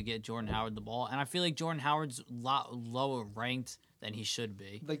ways to get Jordan Howard the ball, and I feel like Jordan Howard's a lot lower ranked than he should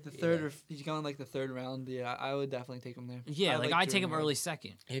be. Like the third, Yeah. or he's going like the third round. Yeah, I would definitely take him there. Yeah, like I take Jordan him Howard. early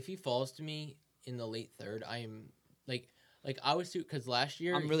second. If he falls to me in the late third, I am like I was too because last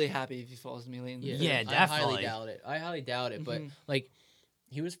year I'm really happy if he falls to me late in the yeah, third. Yeah, I definitely. highly doubt it. But Mhm. like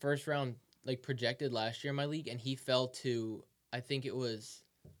he was first round like projected last year in my league, and he fell to I think it was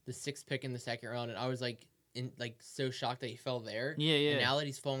the 6th pick in the second round, and I was like so shocked that he fell there. Yeah, And yeah. now that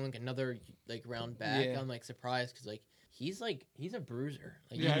he's falling like another like round back, Yeah. I'm like surprised because he's a bruiser.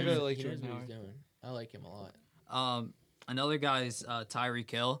 Like, Yeah, I he really knows- like he knows Jordan what he's doing. I like him a lot. Another guy's Tyreek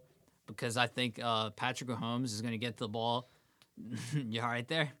Hill because I think Patrick Mahomes is going to get the ball. You all right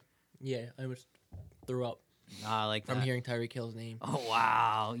there? Yeah, I almost threw up I like that. from hearing Tyreek Hill's name. Oh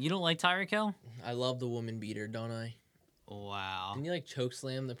wow, you don't like Tyreek Hill? I love the woman beater, don't I? Wow. Didn't you like choke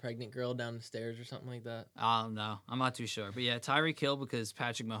slam the pregnant girl down the stairs or something like that? I don't know. I'm not too sure. But yeah, Tyreek Hill because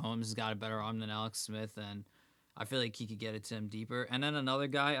Patrick Mahomes has got a better arm than Alex Smith, and I feel like he could get it to him deeper. And then another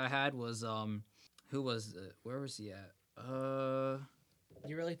guy I had was who was where was he at?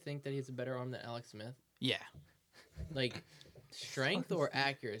 You really think that he has a better arm than Alex Smith? Yeah, Like strength or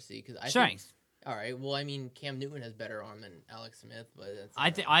accuracy? Because strength. All right. Well, I mean, Cam Newton has better arm than Alex Smith, but that's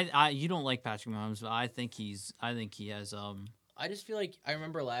I think I you don't like Patrick Mahomes, but I think he has I just feel like I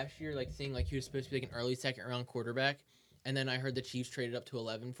remember last year, like seeing like he was supposed to be like an early second round quarterback, and then I heard the Chiefs traded up to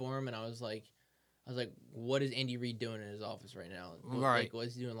 11 for him, and I was like, what is Andy Reid doing in his office right now? Right. Like,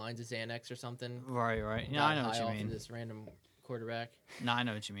 was he doing lines of Xanax or something? right. Yeah, Got I know what high you off of mean. This random quarterback. No, I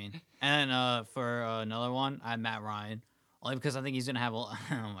know what you mean. And for another one, I had Matt Ryan. Only because I think he's gonna have oh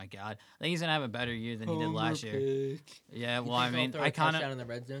my god, I think he's gonna have a better year than he did last year. Yeah, You well, I think he'll mean, throw a I kind touchdown of, in the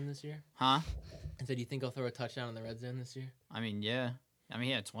red zone this year. huh? And so, do you think he'll throw a touchdown in the red zone this year? I mean, yeah. I mean,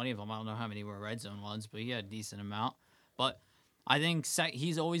 he had 20 of them. I don't know how many were red zone ones, but he had a decent amount. But I think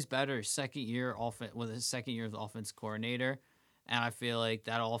he's always better second year with his second year as offense coordinator, and I feel like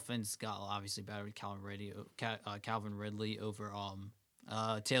that offense got obviously better with Calvin Ridley over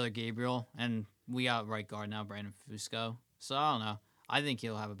Taylor Gabriel, and we got right guard now Brandon Fusco. So I don't know. I think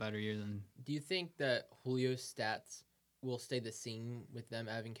he'll have a better year than. Do you think that Julio's stats will stay the same with them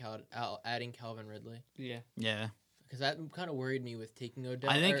adding Calvin Ridley? Yeah. Yeah. Because that kind of worried me with taking Odell.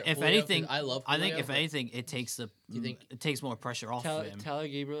 I think or if Julio, 'cause anything, I love. I think Julio, if but- anything, it takes it takes more pressure off of him. Tyler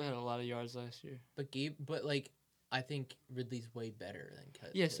Gabriel had a lot of yards last year. but like, I think Ridley's way better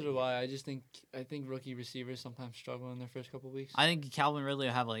than. Yeah, so do I. I think rookie receivers sometimes struggle in their first couple weeks. I think Calvin Ridley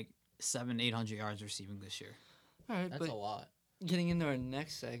will have like 700-800 yards receiving this year. All right, That's but a lot. getting into our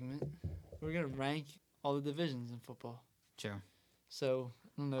next segment, we're gonna rank all the divisions in football. Sure. So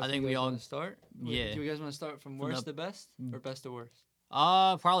I don't know. I if think you we guys all- want to start. yeah. Do you guys want to start from From worst the- to best or best to worst?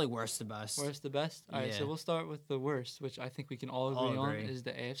 Probably worst to best. Worst to best. All right. So Yeah. we'll start with the worst, which I think we can all All agree on agree. is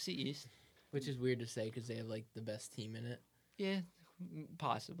the AFC East. Which is weird to say because they have like the best team in it. Yeah,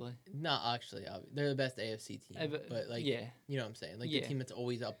 possibly. Not actually, they're the best AFC team. But like, yeah, you know what I'm saying? Like Yeah. the team that's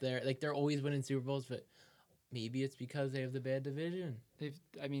always up there. Like they're always winning Super Bowls, but maybe it's because they have the bad division.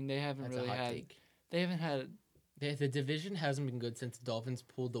 I mean, they haven't That's really a hot had. take. They haven't had. The division hasn't been good since the Dolphins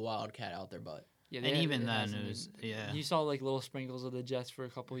pulled the Wildcat out their butt. Yeah, And even then, hasn't it was been- yeah. You saw like little sprinkles of the Jets for a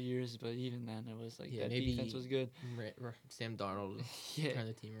couple of years, but even then, it was like Yeah, that maybe- defense was good. Sam Darnold Yeah, turned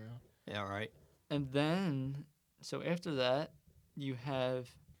the team around. Yeah, right. and then so after that, you have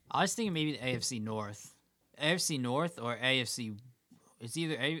I was thinking maybe the AFC North, AFC North or AFC. It's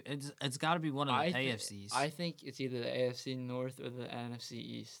either it's got to be one of the AFCs. I think it's either the AFC North or the NFC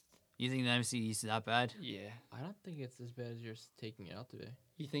East. You think the NFC East is that bad? Yeah, I don't think it's as bad as you're taking it out to be.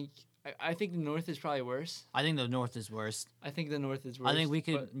 you think? I think the North is probably worse. I think the North is worst. I think the North is worse. I think we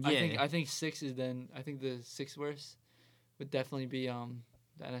could- but yeah. I think six is then. I think the sixth worst would definitely be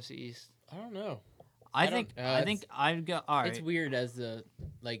the NFC East. I don't know. I don't- think it's- I think I'd go. All right. It's weird as an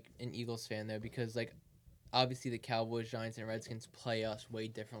Eagles fan though, because like obviously the Cowboys, Giants, and Redskins play us way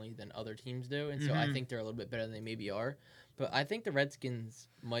differently than other teams do, and so I Mhm. think they're a little bit better than they maybe are. But I think the Redskins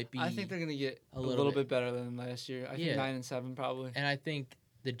might be. I think they're gonna get a a little little bit. bit better than last year. I Yeah. think 9-7 probably. and I think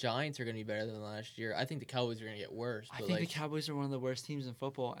the Giants are going to be better than last year. I think the Cowboys are going to get worse. I But think like, the Cowboys are one of the worst teams in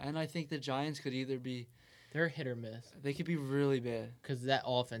football, and I think the Giants could either be they're hit or miss they could be really bad. because that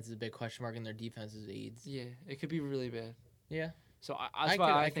offense is a big question mark and their defense is AIDS. Yeah, it could be really bad. Yeah, So that's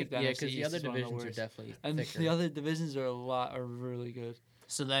why I think that yeah, NFC because the East other is one of the divisions are worst. definitely And thicker. the other divisions are really good.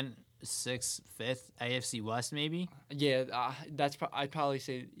 so then sixth, fifth, AFC West maybe. Yeah, I'd probably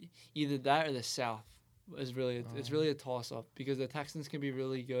say either that or the South is really it's really a toss up because the Texans can be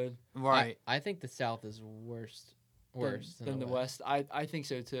really good Right. I think the South is worse than the West. I think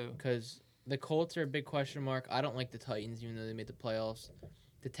so too. because the Colts are a big question mark. I don't like the Titans, even though they made the playoffs.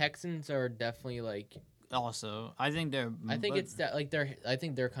 The Texans are definitely like Also, I think they're. I think but it's that like they're I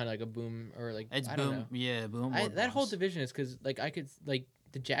think they're kind of like a boom or like It's I don't boom. know. Yeah, boom. That whole division is because like I could like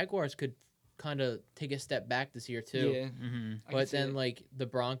the Jaguars could kind of take a step back this year too. Yeah, Mm-hmm. I can But see then it. like the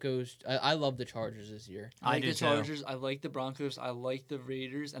Broncos, I love the Chargers this year. I like do the too. Chargers. I like the Broncos. I like the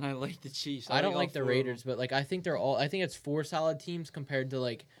Raiders, and I like the Chiefs. I don't all like the four of Raiders, them. but like I think they're all. I think it's four solid teams compared to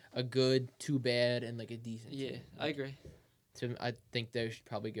like a good, two bad, and like a decent. Yeah, team. I agree. So I think they should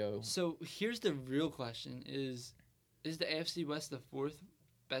probably go. So here's the real question: Is the AFC West the fourth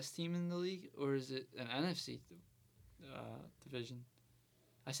best team in the league, or is it an NFC division?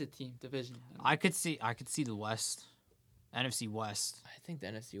 I said team division. I could see the West, NFC West. I think the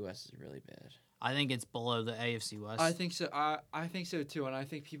NFC West is really bad. I think it's below the AFC West. I think so. I think so too, and I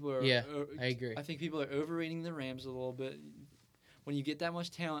think people are. Yeah, I agree. I think people are overrating the Rams a little bit. When you get that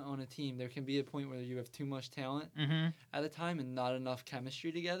much talent on a team, there can be a point where you have too much talent Mm-hmm. at a time and not enough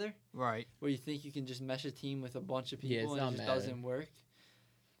chemistry together. Right. Where you think you can just mesh a team with a bunch of Yeah, it's people and not it just matter. doesn't work.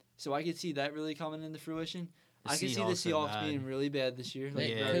 So I could see that really coming into fruition. The I can see the Seahawks are Seahawks bad. being really bad this year, like,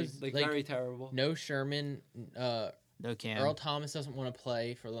 Yeah. very, 'Cause, like, like, very terrible. No Sherman. No Cam. Earl Thomas doesn't want to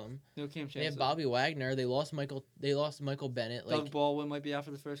play for them. No Cam They have Chancellor. Bobby Wagner. They lost Michael. They lost Michael Bennett. Like Doug Baldwin might be out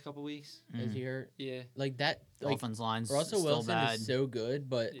for the first couple weeks. is Mm. he hurt? Yeah, Like that. Like Offense line's Russell still Wilson bad. is so good,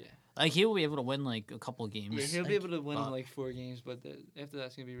 but yeah. Like he'll be able to win like a couple of Yeah, games. he'll be able to win but- like 4 games, but after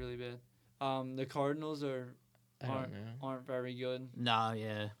that's gonna be really bad. The Cardinals I don't know. aren't very good, No,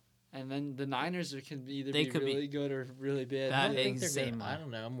 yeah. and then the Niners can either They be could be- really good or really bad. That I don't think is they're same gonna- I one.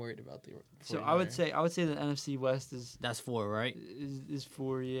 don't know. I'm worried about the. So I would 49ers. say the NFC West That's 4, right? is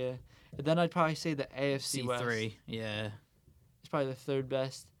 4, yeah. And then I'd probably say the AFC West C3. Yeah. is probably the third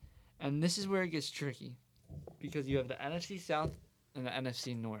best, and this is where it gets tricky, because you have the NFC South and the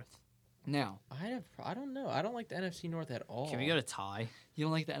NFC North. Now, I don't know. I don't like the NFC North at all. Can we go to tie? you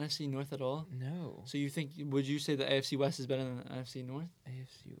don't like the NFC North at all. No. So would you say the AFC West is better than the NFC North?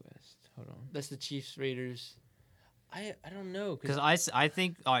 AFC West. Hold on. That's the Chiefs, Raiders. I don't know Because because I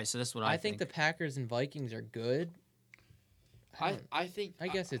think. All right, so this is what I, I think the Packers and Vikings are good. I don't- think I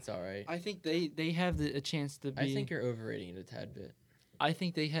guess it's all right. I think they have a chance to be. I think you're overrating it a tad bit. I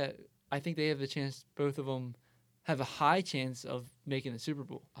think they have a chance. Both of them have a high chance of making the Super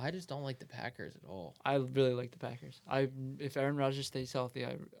Bowl. I just don't like the Packers at all. I really like the Packers. If Aaron Rodgers stays healthy,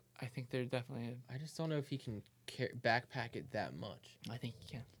 I think they're definitely. I just don't know if he can backpack it that much. I think he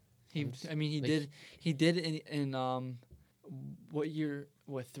can. I'm just- I mean, he like- did. He did in what year?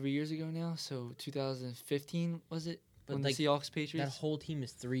 What 3 years ago now? So 2015 was it? But when like the Seahawks that Patriots. whole team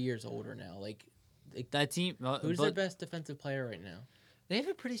is 3 years older now. Like That team. who's their but best defensive player right now? They have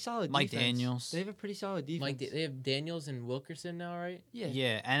a pretty solid Mike defense. Daniels. They have a pretty solid defense. They have Daniels and Wilkerson now, right? yeah.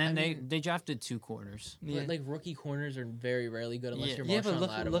 yeah, and then I they mean- they drafted 2 corners. Yeah. But like rookie corners are very rarely good unless Yeah. you're Yeah, Marshawn but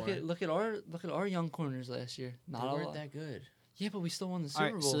Lattimore. look at our young corners last year. They Not a weren't lot. that good. Yeah, but we still won the All Super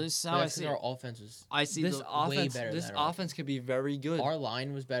right, Bowl. so this is But how I that's see. because our offense was. I see this the, offense, better than this that offense. offense could be very good. Our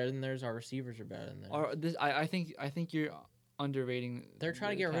line was better than theirs. Our receivers are better than theirs. I think you're underrating. They're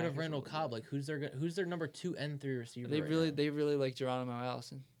trying to the get rid of Packers a Randall little Cobb. bit. Like who's their number 2 and 3 receiver? They right really now? they really like Geronimo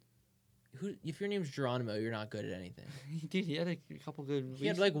Allison. Who? If your name's Geronimo, you're not good at anything. Dude, he had a couple good. He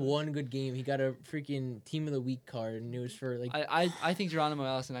had like one good game. He got a freaking Team of the Week card, and it was for like I think Geronimo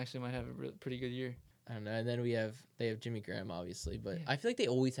Allison actually might have a pretty good year. I don't know. And then they have Jimmy Graham, obviously, but Yeah. I feel like they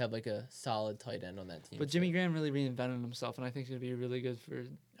always have like a solid tight end on that team. But so Jimmy Graham really reinvented himself, and I think it's gonna be really good for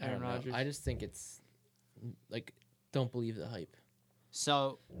I Aaron don't know. Rodgers. I just think it's like don't believe the hype.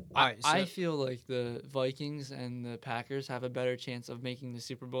 so. All right, so I feel like the Vikings and the Packers have a better chance of making the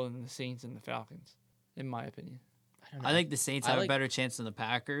Super Bowl than the Saints and the Falcons, in my opinion. I don't know. I think the Saints I have like- a better chance than the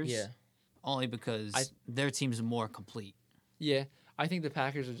Packers. Yeah. Only because I- their team's more complete. Yeah, I think the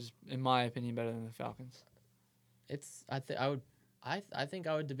Packers are just, in my opinion, better than the Falcons. It's I think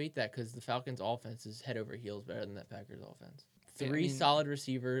I would debate that because the Falcons' offense is head over heels better than that Packers' offense. Yeah, I Three mean- solid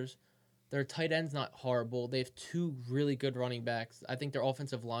receivers. Their tight end's not horrible. They have 2 really good running backs. I think their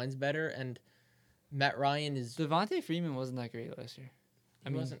offensive line's better, and Matt Ryan is. Devontae Freeman wasn't that great last year.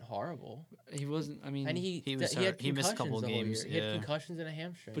 He wasn't horrible, He wasn't. I mean, and he was he had hurt. He missed a couple concussions the whole games, year. He had yeah. concussions and a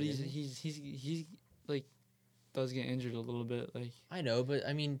hamstring. but didn't he? he's like does get injured a little bit. Like I know, but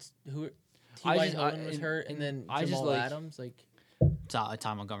I mean, who? I T.Y. just- Hilton was hurt, and and then I just Jamal like- Adams, like, Ty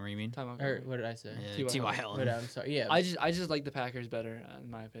Montgomery, you mean? time out. or what did I say? Yeah, T.Y. T.Y. Hilton. But Hilton. I'm sorry. Yeah, I just like the Packers better, in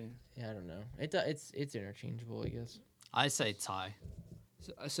my opinion. yeah, I don't know. It's interchangeable, I guess. I say Ty.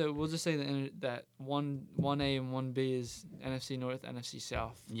 So we'll just say that one A and 1B is NFC North, NFC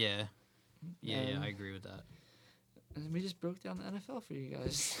South, Yeah. Yeah, Um, I agree with that. and we just broke down the NFL for you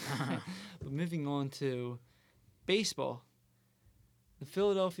guys. But moving on to baseball, the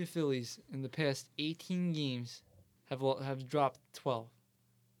Philadelphia Phillies in the past 18 games have dropped 12.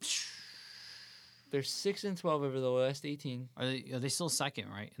 They're 6-12 over the last 18. Are they still second,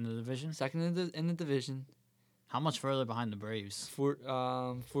 right, in the division? Second in the division. How much further behind the Braves? 4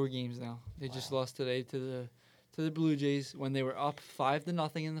 games now. They just lost today to the Blue Jays when they were up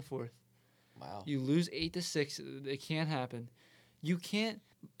 5-0 in the fourth. Wow. You lose 8-6. It can't happen. You can't.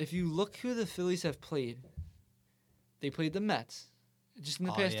 If you look who the Phillies have played, they played the Mets. Just in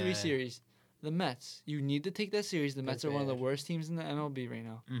the Oh, past 3 yeah. series, the Mets. You need to take that series. The They're Mets are one of the bad. worst teams in the MLB right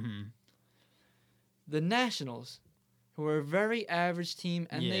now. Mm-hmm. The Nationals, who are a very average team,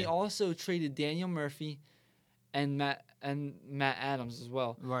 and they Yeah. also traded Daniel Murphy and Matt Adams as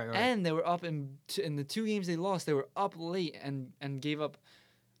well. Right, right. And they were up in the 2 games they lost. They were up late and gave up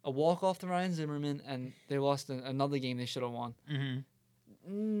a walk off to Ryan Zimmerman, and they lost another game they should have won.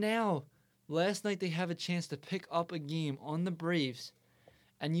 Mm-hmm. Now, last night they have a chance to pick up a game on the Braves,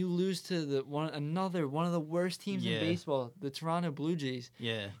 and you lose to one of the worst teams Yeah. in baseball, the Toronto Blue Jays.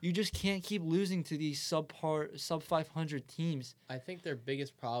 Yeah. You just can't keep losing to these sub 500 teams. I think their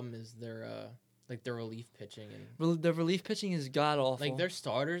biggest problem is their relief pitching and The relief pitching is god awful. like their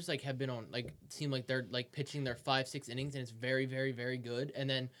starters have been on seem like they're pitching their 5-6 innings and it's very very very good, and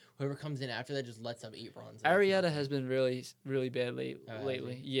then whoever comes in after that just lets up 8 runs. Arietta has been really, really bad Oh, has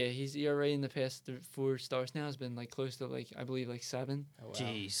lately. he? Yeah, he's ERA in the past 4 starts now has been close to I believe 7. Oh, wow.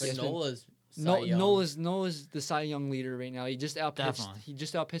 Jeez. But It's been- Nola's Nola's the Cy Young leader right now. He just outpitched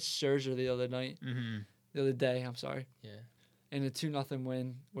Definitely. Scherzer the other night. Mm-hmm. The other day, I'm sorry. Yeah. In a 2-0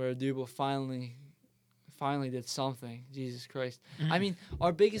 win where Adubel finally did something. Jesus Christ. Mm-hmm. I mean,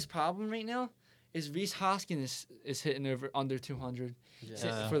 our biggest problem right now is Reese Hoskins is hitting under 200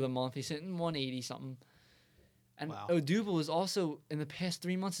 Yeah. for the month. He's hitting 180 something. And Wow. Odubel is also in the past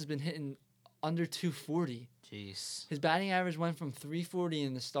 3 months has been hitting under 240. Jeez. His batting average went from 340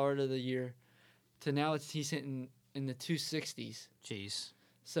 in the start of the year to now he's hitting in the 260s. Jeez.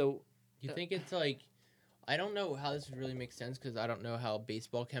 So You think it's I don't know how this would really make sense because I don't know how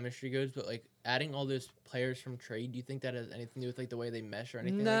baseball chemistry goes, but adding all those players from trade, do you think that has anything to do with the way they mesh or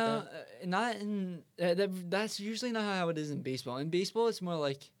anything no, like that? not in that's usually not how it is in baseball. In baseball, it's more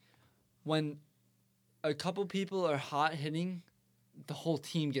like when a couple people are hot hitting, the whole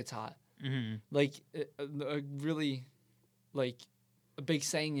team gets hot. Mm-hmm. A really a big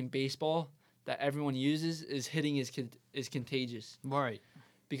saying in baseball that everyone uses is hitting is contagious. Right.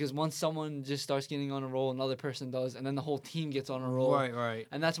 because once someone just starts getting on a roll, another person does, and then the whole team gets on a roll. Right.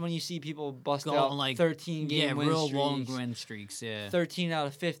 And that's when you see people bust Go out on, like, 13 game win real streaks, long win streaks. Yeah. 13 out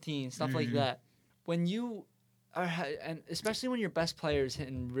of 15, stuff like Mhm. that. When you are, and especially when your best player is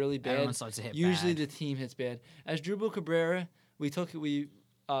hitting really bad, Everyone starts to hit usually bad. the team hits bad. As Drupal Cabrera, we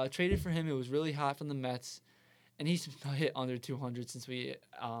traded for him. It was really hot from the Mets, and he's hit under 200 since we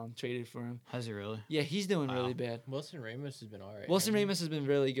traded for him. Has he really? Yeah, he's doing Wow. really bad. Wilson Ramos has been all right. Wilson hasn't he? Ramos has been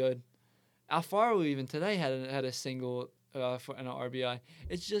really good. Alfaro even today had a single for an RBI.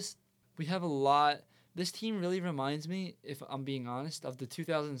 It's just we have a lot. This team really reminds me, if I'm being honest, of the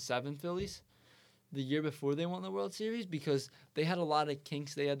 2007 Phillies, the year before they won the World Series, because they had a lot of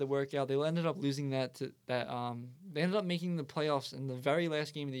kinks they had to work out. They ended up losing that. They ended up making the playoffs in the very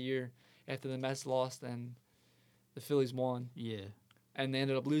last game of the year after the Mets lost and the Phillies won, Yeah. and they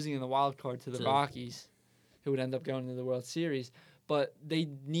ended up losing in the wild card to the To- Rockies, who would end up going to the World Series. But they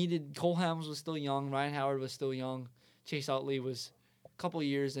needed Cole Hamels was still young, Ryan Howard was still young, Chase Utley was a couple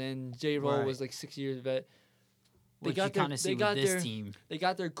years in, J. Roll Right. was like 6 years vet. Which got you their- kind of they see got with this their- team. They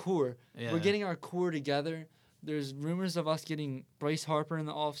got their core. Yeah. We're getting our core together. There's rumors of us getting Bryce Harper in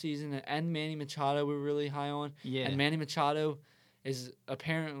the offseason, and Manny Machado we're really high on. Yeah. And Manny Machado is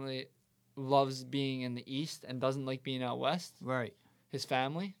apparently loves being in the East and doesn't like being out West, Right. his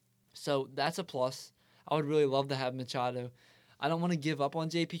family. So that's a plus. I would really love to have Machado. I don't want to give up on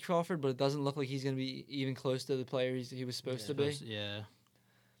J.P. Crawford, but it doesn't look like he's going to be even close to the player he was supposed to be. Yeah.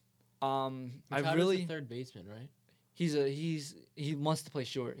 I Machado's really the third baseman, right? he wants to play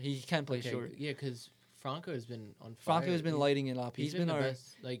short. He can play short. Yeah, because Franco has been on fire. Franco has been lighting it up. He's been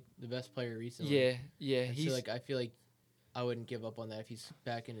the best player recently. Yeah. And so, I feel like I wouldn't give up on that if he's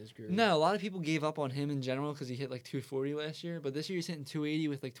back in his groove. No, a lot of people gave up on him in general because he hit like 240 last year. But this year he's hitting 280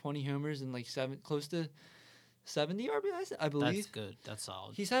 with like 20 homers and like close to 70 RBIs, I believe. That's good. That's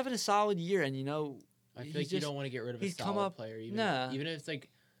solid. He's having a solid year, and I feel he's like you just- don't want to get rid of a he's come solid up- player. Nah. Even if it's like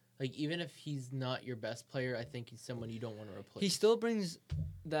even if he's not your best player, I think he's someone you don't want to replace. he still brings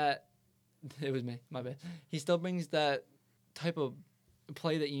that. It was me, my bad. He still brings that type of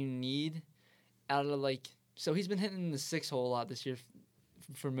play that you need out of like. So he's been hitting the 6 hole a lot this year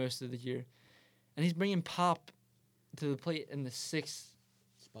for most of the year, and he's bringing pop to the plate in the 6th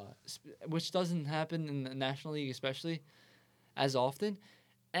spot. which doesn't happen in the National League especially as often.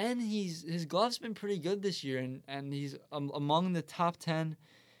 And his glove's been pretty good this year, and he's among the top 10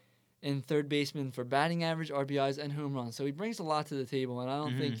 in third baseman for batting average, RBIs, and home runs. So he brings a lot to the table,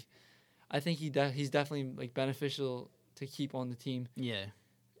 and I think he's definitely like beneficial to keep on the team Yeah.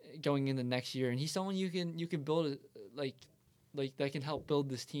 going into next year. And he's someone you can build it like that can help build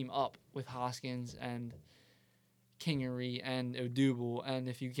this team up with Hoskins and Kingery and Odubel, and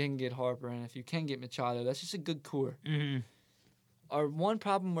if you can get Harper and if you can get Machado, that's just a good core. Mm-hmm. Our one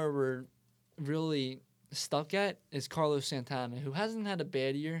problem where we're really stuck at is Carlos Santana, who hasn't had a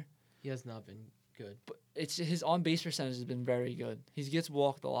bad year, He has not been good. but it's his on base percentage has been very good. He gets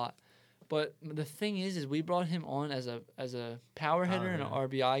walked a lot, but the thing is we brought him on as a power hitter and an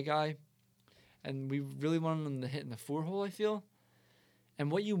RBI guy, and we really wanted him to hit in the 4-hole. I feel.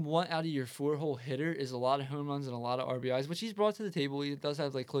 And what you want out of your 4-hole hitter is a lot of home runs and a lot of RBIs, which he's brought to the table. He does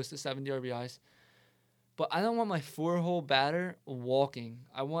have like close to 70 RBIs. But I don't want my 4-hole batter walking.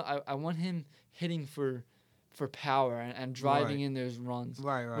 I want him hitting for power and driving Right. in those runs.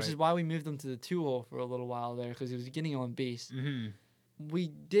 Right. Which is why we moved him to the 2-hole for a little while there, because he was getting on base. Mm-hmm. We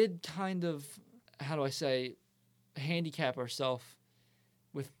did kind of, how do I say, handicap ourselves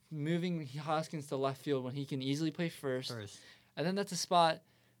with moving Hoskins to left field when he can easily play first. And then that's a spot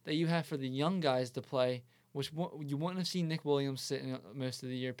that you have for the young guys to play, which you wouldn't have seen Nick Williams sitting most of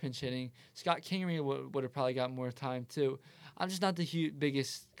the year pinch hitting. Scott Kingery would have probably got more time too. I'm just not the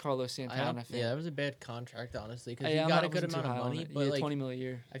biggest Carlos Santana fan. Yeah, that was a bad contract, honestly, because Hey, he I'm got not- a good wasn't too amount of high on money, it. but Yeah, like $20 million a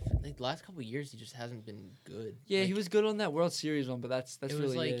year. I feel like the last couple of years he just hasn't been good. Yeah, Like, he was good on that World Series one, but that's it was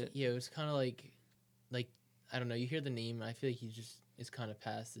really like it. yeah, it was kind of like I don't know. You hear the name, and I feel like he just is kind of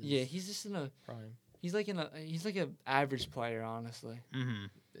past his Yeah, he's just in a. prime. He's like an average player, honestly.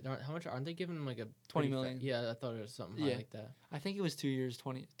 Mm-hmm. How much aren't they giving him like a 20 pretty million. Yeah, I thought it was something Yeah. high like that. I think it was 2 years,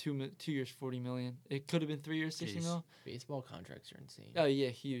 2 years, 40 million. It could have been 3 years, 60 Jeez. mil. Baseball contracts are insane. Oh yeah,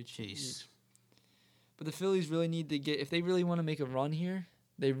 huge. Jeez. huge. But the Phillies really need to get, if they really want to make a run here,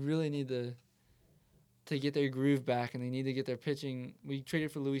 they really need to get their groove back, and they need to get their pitching. We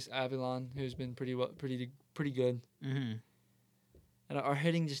traded for Luis Avilan, who's been pretty good, Mm-hmm. and our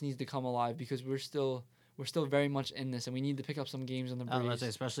hitting just needs to come alive because we're still very much in this, and we need to pick up some games on the breeze.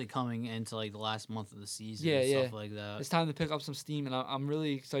 Especially coming into like the last month of the season Yeah, and yeah. stuff like that. It's time to pick up some steam, and I'm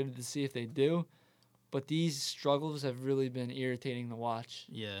really excited to see if they do. but these struggles have really been irritating to watch.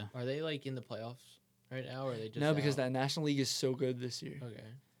 Yeah. Are they like in the playoffs right now, or are they just No, because out? that National League is so good this year. Okay,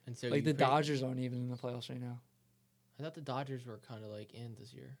 and so Like you the pray- Dodgers aren't even in the playoffs right now. I thought the Dodgers were kind of like in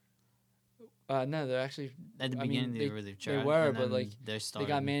this year. No, they're actually At the I beginning, mean, they were tried, were, and but, then like, they they started.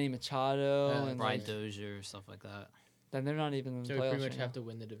 got Manny Machado Yeah, and Brian like, Dozier, stuff like that. then they're not even in the So we playoffs pretty much right have now. to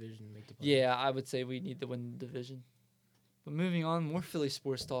win the division to make the playoffs. Yeah, I would say we need to win the division. But moving on, more Philly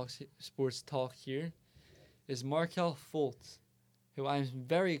sports talk here is Markel Fultz, who I'm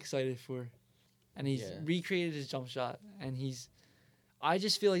very excited for, and he's Yeah. recreated his jump shot, and I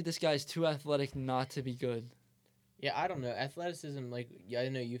just feel like this guy's too athletic not to be good. Yeah, I don't know. Athleticism, like, yeah, I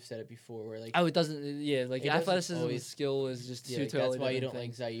know you've said it before, where like, Oh, it doesn't. Yeah, like It doesn't athleticism and always- skill is just yeah, two like, totally that's why you different don't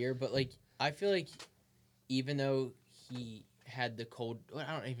things. like Zaire. But like, I feel like even though he had the cold, well,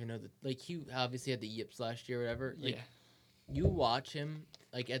 I don't even know he obviously had the yips last year, or whatever. Like, Yeah, you watch him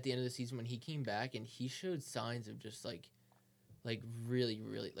like at the end of the season when he came back, and he showed signs of just like really,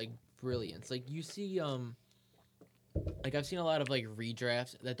 really like brilliance. Like you see, like I've seen a lot of like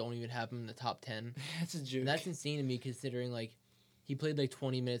redrafts that don't even have him in the top 10. that's a joke. And that's insane to me considering like he played like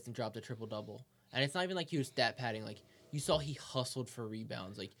 20 minutes and dropped a triple double. And it's not even like he was stat padding. Like you saw he hustled for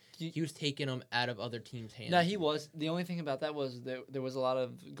rebounds. Like You- he was taking them out of other teams' hands. No, he was. The only thing about that was there was a lot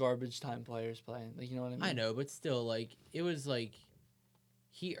of garbage time players playing. Like, you know what I mean? I know, but still, like it was like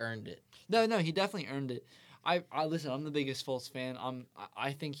he earned it. No, he definitely earned it. I listen. I'm the biggest Fultz fan.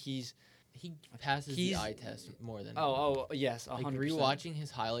 I think he's. He passes He's- the eye test more than Oh yes, like 100%. rewatching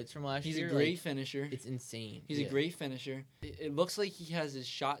his highlights from last He's year. a great like, finisher. it's insane. He's Yeah. a great finisher. It looks like he has his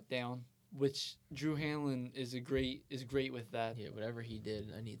shot down, which Drew Hanlon is great with that. Yeah, whatever he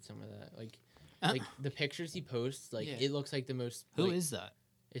did, I need some of that. Like Uh, like the pictures he posts, like Yeah. it looks like the most. Who like, is that?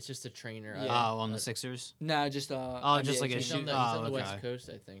 It's just a trainer. Yeah. Oh, on the Sixers. No, just Oh, just NBA like a team. He's on shoot- the, he's on the oh, West okay. Coast,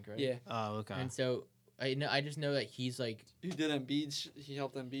 I think, right? Yeah, Oh, okay. And so I just know that he's like he did Embiid. He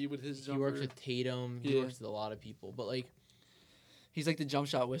helped Embiid with his he jumper. works with Tatum. He Yeah. works with a lot of people, but like He's like the jump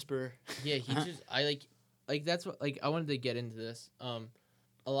shot whisperer. yeah, he just I like that's what like I wanted to get into this.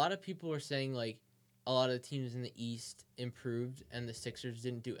 A lot of people are saying like a lot of the teams in the East improved and the Sixers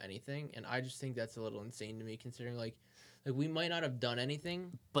didn't do anything, and I just think that's a little insane to me considering like we might not have done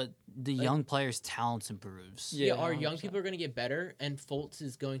anything. But the like- young players' talents improves. Yeah, Our young 100%. people are going to get better, and Fultz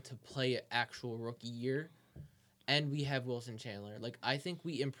is going to play an actual rookie year. And we have Wilson Chandler. Like I think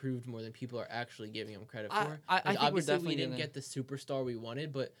we improved more than people are actually giving him credit I for. think we're Obviously, definitely we didn't gonna- get the superstar we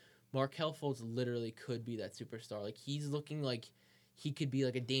wanted, but Markel Fultz literally could be that superstar. Like he's looking like he could be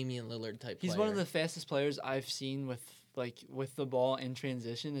like a Damian Lillard type. He's one of the fastest players I've seen with the ball in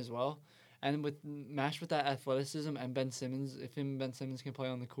transition as well, and with matched with that athleticism and Ben Simmons. If him and Ben Simmons can play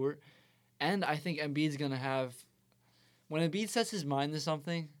on the court, and I think Embiid's gonna have, when Embiid sets his mind to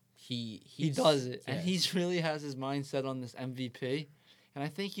something, he does it, and he's really has his mind set on this MVP. And I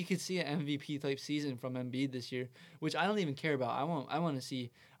think you could see an MVP type season from Embiid this year, which I don't even care about. I want to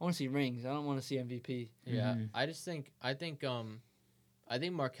see rings. I don't want to see MVP. Yeah, Mhm. I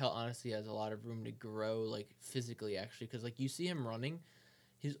think Markel honestly has a lot of room to grow, like physically, actually, because like you see him running,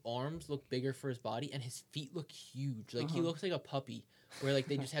 his arms look bigger for his body, and his feet look huge. Like he Uh-huh. looks like a puppy, where like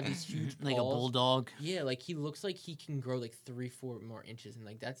they just have these huge Like a paws. bulldog. Yeah, like he looks like he can grow like 3-4 more inches, and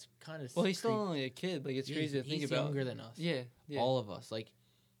like that's kind of Well, he's still only a kid. Like it's crazy to think he's about. younger than us. Yeah, yeah. All of us, like,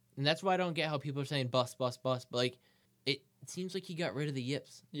 and that's why I don't get how people are saying bust. But like, it seems like he got rid of the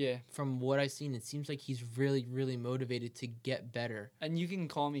yips. Yeah. From what I've seen, it seems like he's really, really motivated to get better. And you can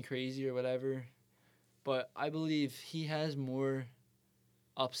call me crazy or whatever, but I believe he has more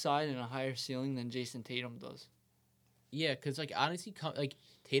upside and a higher ceiling than Jason Tatum does. Yeah, because like honestly, like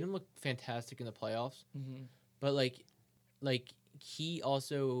Tatum looked fantastic in the playoffs, Mm-hmm. but like he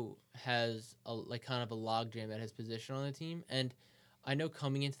also has a like kind of a logjam at his position on the team, and I know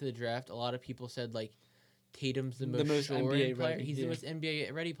coming into the draft, a lot of people said like Tatum's the most sure NBA player. ready, He's yeah. the most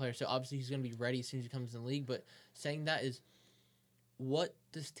NBA ready player, so obviously he's going to be ready as soon as he comes in the league. But saying that is, what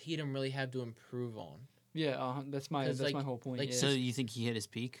does Tatum really have to improve on? Yeah, that's my 'Cause, my whole point. like, yeah. So you think he hit his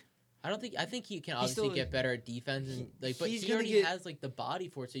peak? I think he can He's obviously still- get better at defense, and like, but he's he gonna already get- has like the body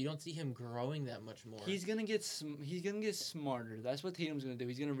for it, so you don't see him growing that much more. he's gonna get smarter. That's what Tatum's gonna do.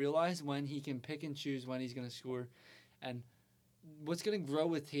 He's gonna realize when he can pick and choose when he's gonna score, and what's gonna grow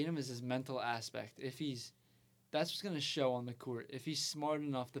with Tatum is his mental aspect. That's what's gonna show on the court. If he's smart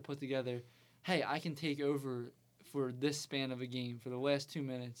enough to put together, hey, I can take over for this span of a game for the last 2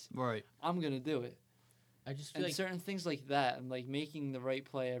 minutes. Right. I'm gonna do it. I just feel And like certain things like that, and like making the right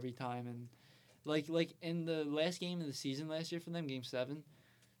play every time, and like in the last game of the season last year for them, Game 7,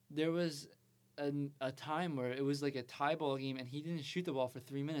 there was a time where it was like a tie ball game, and he didn't shoot the ball for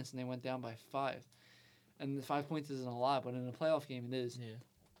 3 minutes, and they went down by 5. and the 5 points isn't a lot, but in a playoff game it is.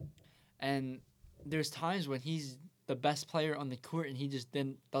 Yeah. And there's times when he's the best player on the court and he just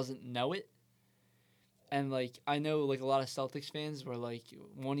doesn't know it. And like I know like a lot of Celtics fans were like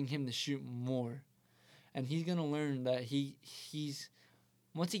wanting him to shoot more. And he's gonna learn that he's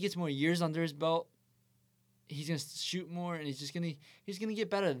once he gets more years under his belt, he's gonna shoot more and he's gonna get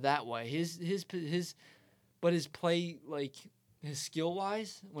better that way. But his play, like his skill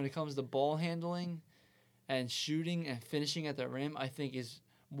wise, when it comes to ball handling and shooting and finishing at the rim, I think is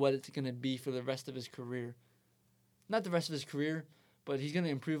what it's gonna be for the rest of his career. Not the rest of his career, but he's gonna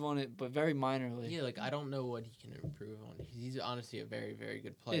improve on it, but very minorly. Yeah, like I don't know what he can improve on. He's honestly a very, very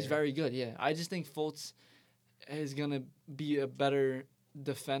good player. He's very good, yeah. I just think Fultz is gonna be a better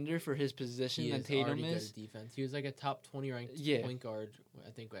defender for his position He than is Tatum already good is. at defense. He was like a top 20 ranked Yeah. point guard,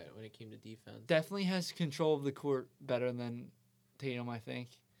 I think, when it came to defense. Definitely has control of the court better than Tatum, I think.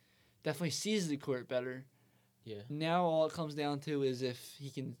 Definitely sees the court better. Yeah. Now all it comes down to is if he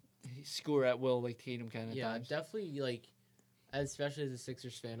can score at will like Tatum can at Yeah, times. definitely. Like, especially as a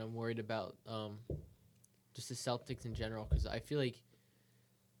Sixers fan, I'm worried about just the Celtics in general because I feel like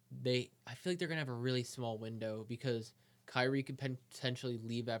they're gonna have a really small window because Kyrie could potentially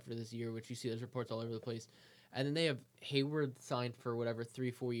leave after this year, which you see those reports all over the place. And then they have Hayward signed for whatever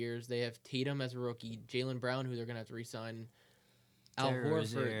 3-4 years. They have Tatum as a rookie, Jaylen Brown, who they're gonna have to re-sign. Al Terry Horford,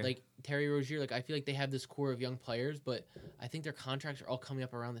 Rozier. like Terry Rozier, like I feel like they have this core of young players, but I think their contracts are all coming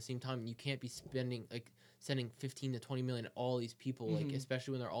up around the same time. And you can't be sending 15 to 20 million to all these people, like Mhm.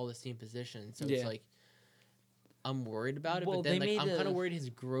 especially when they're all the same position. So Yeah. it's like I'm worried about it, Well, but then they like I'm made kind of a- worried his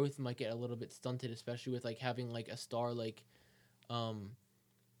growth might get a little bit stunted, especially with like having like a star like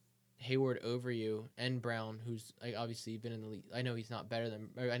Hayward over you and Brown, who's like obviously been in the league. I know he's better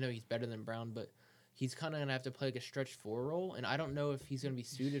than Brown, but he's kind of gonna have to play like a stretch four role, and I don't know if he's gonna be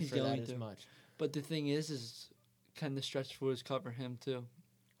suited He's for that going as to. much. But the thing is can the stretch fours cover him too?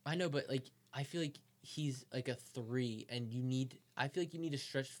 I know, but like I feel like he's like a 3, and I feel like you need a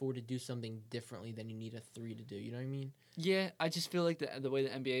stretch 4 to do something differently than you need a 3 to do. You know what I mean? Yeah, I just feel like the way the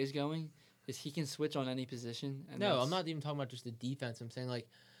NBA is going is he can switch on any position. And No, that's- I'm not even talking about just the defense. I'm saying like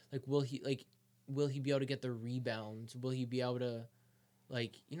will he be able to get the rebounds? Will he be able to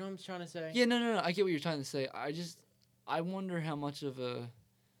you know what I'm trying to say? Yeah, no. I get what you're trying to say. I wonder how much of a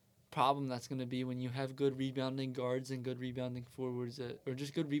problem that's going to be when you have good rebounding guards and good rebounding forwards, or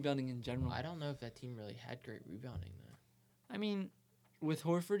just good rebounding in general. I don't know if that team really had great rebounding though. I mean, with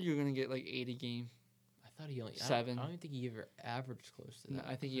Horford, you're going to get like 8 a game. I thought he only 7. I don't even think he ever averaged close to No, that.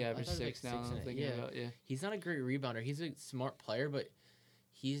 I think he averaged thought it was 6 now. I'm thinking yeah. about He's not a great rebounder. He's a smart player, but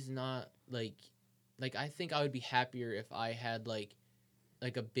he's not like I think I would be happier if I had like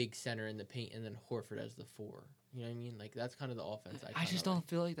a big center in the paint and then Horford as the 4. You know what I mean? Like that's kind of the offense. I just don't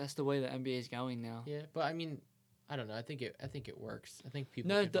feel like that's the way the NBA is going now. Yeah, but I mean, I don't know. I think it works. I think people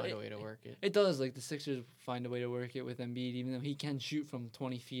No, can find a way to work it. It does. Like the Sixers find a way to work it with Embiid, even though he can shoot from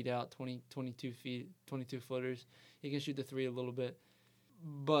 20 feet out, 22 feet, 22 footers. He can shoot the 3 a little bit.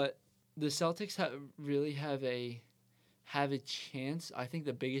 But the Celtics really have a chance. I think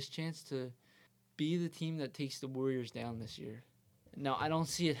the biggest chance to be the team that takes the Warriors down this year. Now I don't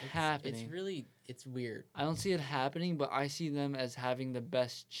see it happening. It's weird. I don't see it happening, but I see them as having the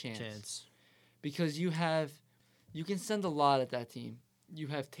best chance. Because you can send a lot at that team. You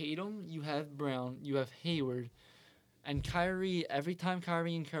have Tatum, you have Brown, you have Hayward, and Kyrie. Every time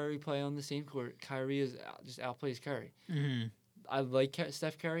Kyrie and Curry play on the same court, Kyrie just outplays Curry. Mm-hmm. I like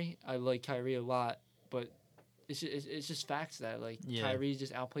Steph Curry. I like Kyrie a lot, but it's just facts that Kyrie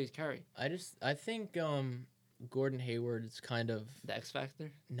just outplays Curry. I think Gordon Hayward is kind of The X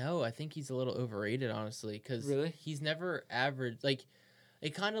factor. no. I think he's a little overrated, honestly, because Really? he's never averaged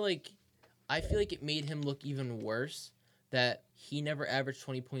it. Kind of I feel like it made him look even worse that he never averaged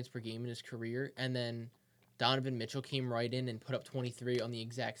 20 points per game in his career, and then Donovan Mitchell came right in and put up 23 on the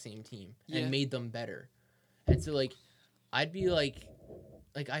exact same team Yeah. and made them better. And so I'd be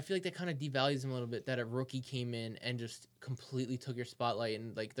I feel like that kind of devalues him a little bit that a rookie came in and just completely took your spotlight,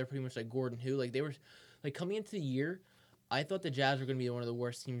 and they're pretty much like Gordon, who they were coming into the year. I thought the Jazz were going to be one of the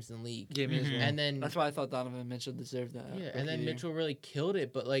worst teams in the league. Yeah, me as Mhm. well. And then That's why I thought Donovan Mitchell deserved that. yeah, Rookie and then of the Year. Mitchell really killed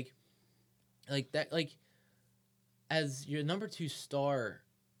it, but as your number 2 star,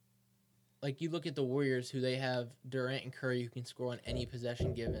 you look at the Warriors, who they have Durant and Curry, who can score on any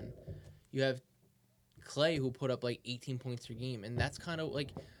possession given. You have Clay, who put up 18 points per game, and that's kind of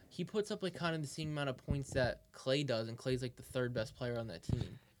he puts up kind of the same amount of points that Clay does, and Clay's the 3rd best player on that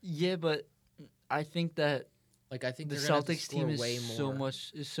team. Yeah, but I think that I think the they're gonna have to Celtics team score is way more.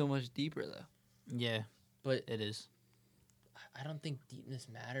 so much deeper though. Yeah, But it is. I don't think deepness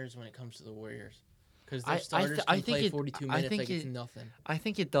matters when it comes to the Warriors, because I their starters I can think play it- 42 I minutes think like it's it- nothing. I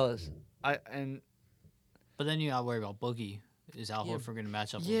think it does. And But then you gotta worry about Boogie. Is Al Yeah. Horford gonna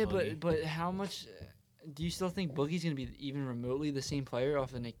match up yeah, with Boogie? but how much do you still think Boogie's gonna be even remotely the same player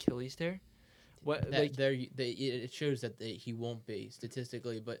off an Achilles tear? What That like it shows that he won't be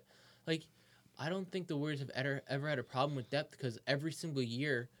statistically, but like I don't think the Warriors have ever had a problem with depth because every single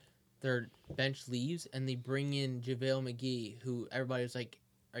year their bench leaves and they bring in JaVale McGee, who everybody's like,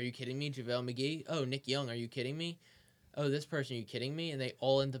 "Are you kidding me, JaVale McGee? Oh, Nick Young, are you kidding me? Oh, this person, are you kidding me?" And they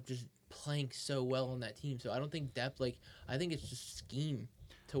all end up just playing so well on that team. So I don't think depth. Like I think it's just scheme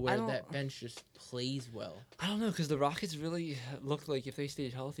to where don't- that bench just plays well. I don't know because the Rockets really looked like if they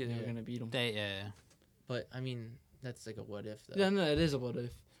stayed healthy they were Yeah. gonna beat them. Yeah. But I mean, that's like a what if though. Yeah, no, it is a what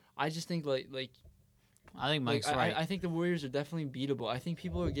if. I just think like I think Mike's I, right. I think the Warriors are definitely beatable. I think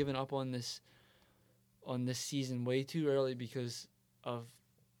people are giving up on this season way too early because of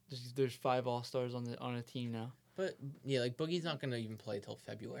there's 5 All-Stars on a team now. But yeah, like Boogie's not gonna even play till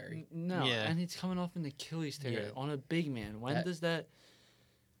February. No, Yeah. and he's coming off an Achilles tear Yeah. on a big man. When That- does that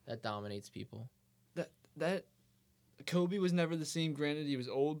Dominates people. that Kobe was never the same. Granted, he was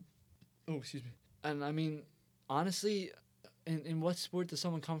old. Oh, excuse me. And I mean, honestly, in what sport does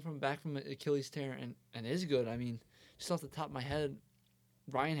someone come from back from an Achilles tear and is good? I mean, just off the top of my head,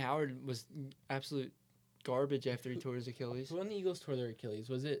 Ryan Howard was absolute garbage after he tore his Achilles. So when the Eagles tore their Achilles,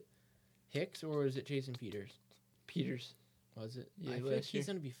 was it Hicks or was it Jason Peters? Peters. Was it? Yeah, I feel like last year. he's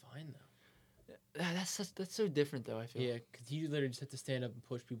gonna be fine though. That's so different though. I feel. Yeah, because he literally just had to stand up and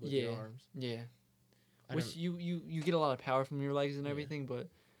push people with Yeah. your arms. Yeah. I Which don't- you get a lot of power from your legs and Yeah. everything, but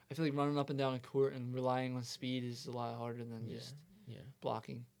I feel like running up and down a court and relying on speed is a lot harder than Yeah. just Yeah.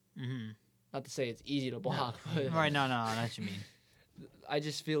 blocking. Mm-hmm. Not to say it's easy to block, but Right? No, I know what you mean. I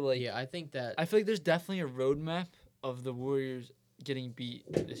just feel like yeah, I think that I feel like there's definitely a roadmap of the Warriors getting beat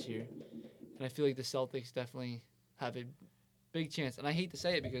this year, and I feel like the Celtics definitely have a big chance. And I hate to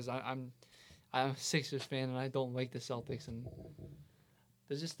say it because I'm a Sixers fan and I don't like the Celtics, and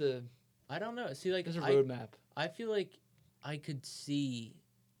there's just I don't know. See, like there's a I, roadmap. I feel like I could see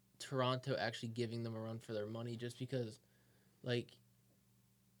Toronto actually giving them a run for their money just because, like,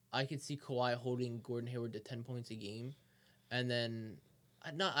 I could see Kawhi holding Gordon Hayward to 10 points a game, and then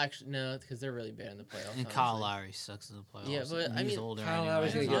not actually no, because they're really bad in the playoffs. And honestly. Kyle Lowry sucks in the playoffs. Yeah, but, and I he's mean, older Kyle anyway.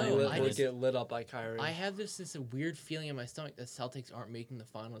 Lowry's I gonna don't get know. lit, I will just- get lit up by Kyrie. I have this weird feeling in my stomach that Celtics aren't making the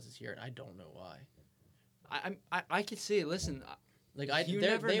finals this year, and I don't know why. I could see it. Listen, Like You they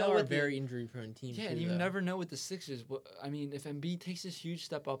never they know are a what the- very injury prone team. yeah, too, and you though. never know with the Sixers. I mean, if Embiid takes this huge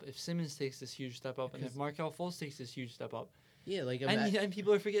step up, if Simmons takes this huge step up, and if Because- Markelle Fultz takes this huge step up, Yeah, like and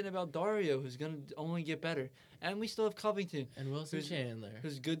people are forgetting about Dario, who's gonna only get better, and we still have Covington, and Wilson who's- Chandler.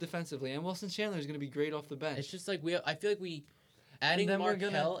 who's good defensively, and Wilson Chandler is gonna be great off the bench. It's just like I feel like we adding then we're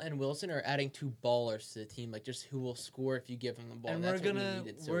Markelle and Wilson are adding 2 ballers to the team, like just who will score if you give them the ball. and That's we're what we gonna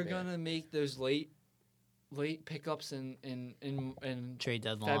needed so we're bad. gonna make those late pickups in Trade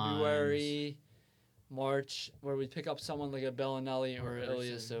deadline. February, March, where we pick up someone like a Bellinelli or Or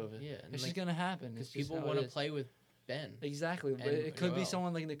Ilyasova. yeah, and It's like, just gonna happen. because It's just people how want it to is. play with Ben. Exactly, but and it could be Joel.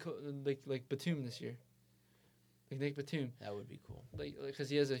 someone like like Batum this year, like Nick Batum, That would be cool. like because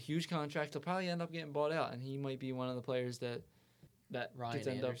he has a huge contract. He'll probably end up getting bought out, and he might be one of the players that Ryan gets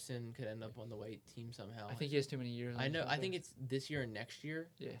end up. Anderson could end up on the white team somehow. I think he has too many years. on I his know. I contract. think it's this year and next year.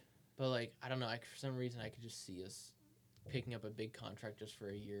 Yeah. But like I don't know. For some reason, I could just see us picking up a big contract just for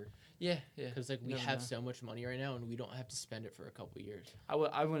a year yeah. because like we Never have know. so much money right now and we don't have to spend it for a couple years.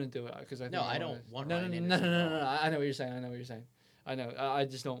 I wouldn't do it because I think No, I wanna- don't want no, Ryan no, Anderson no, at no, no, all. no. I know what you're saying. I know what you're saying. I know. I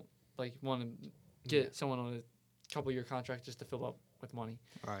just don't like want to get Yeah. someone on a couple year contract just to fill up with money.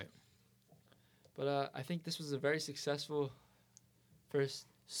 Right. But I think this was a very successful first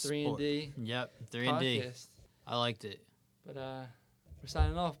 3 and Sport. D Yep. 3 and D. podcast. I liked it. But we're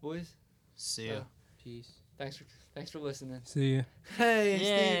signing off, boys. See ya. So, Peace. thanks for listening. See ya. Hey,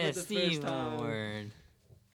 Yeah, Steve, with the Steve first time. Word.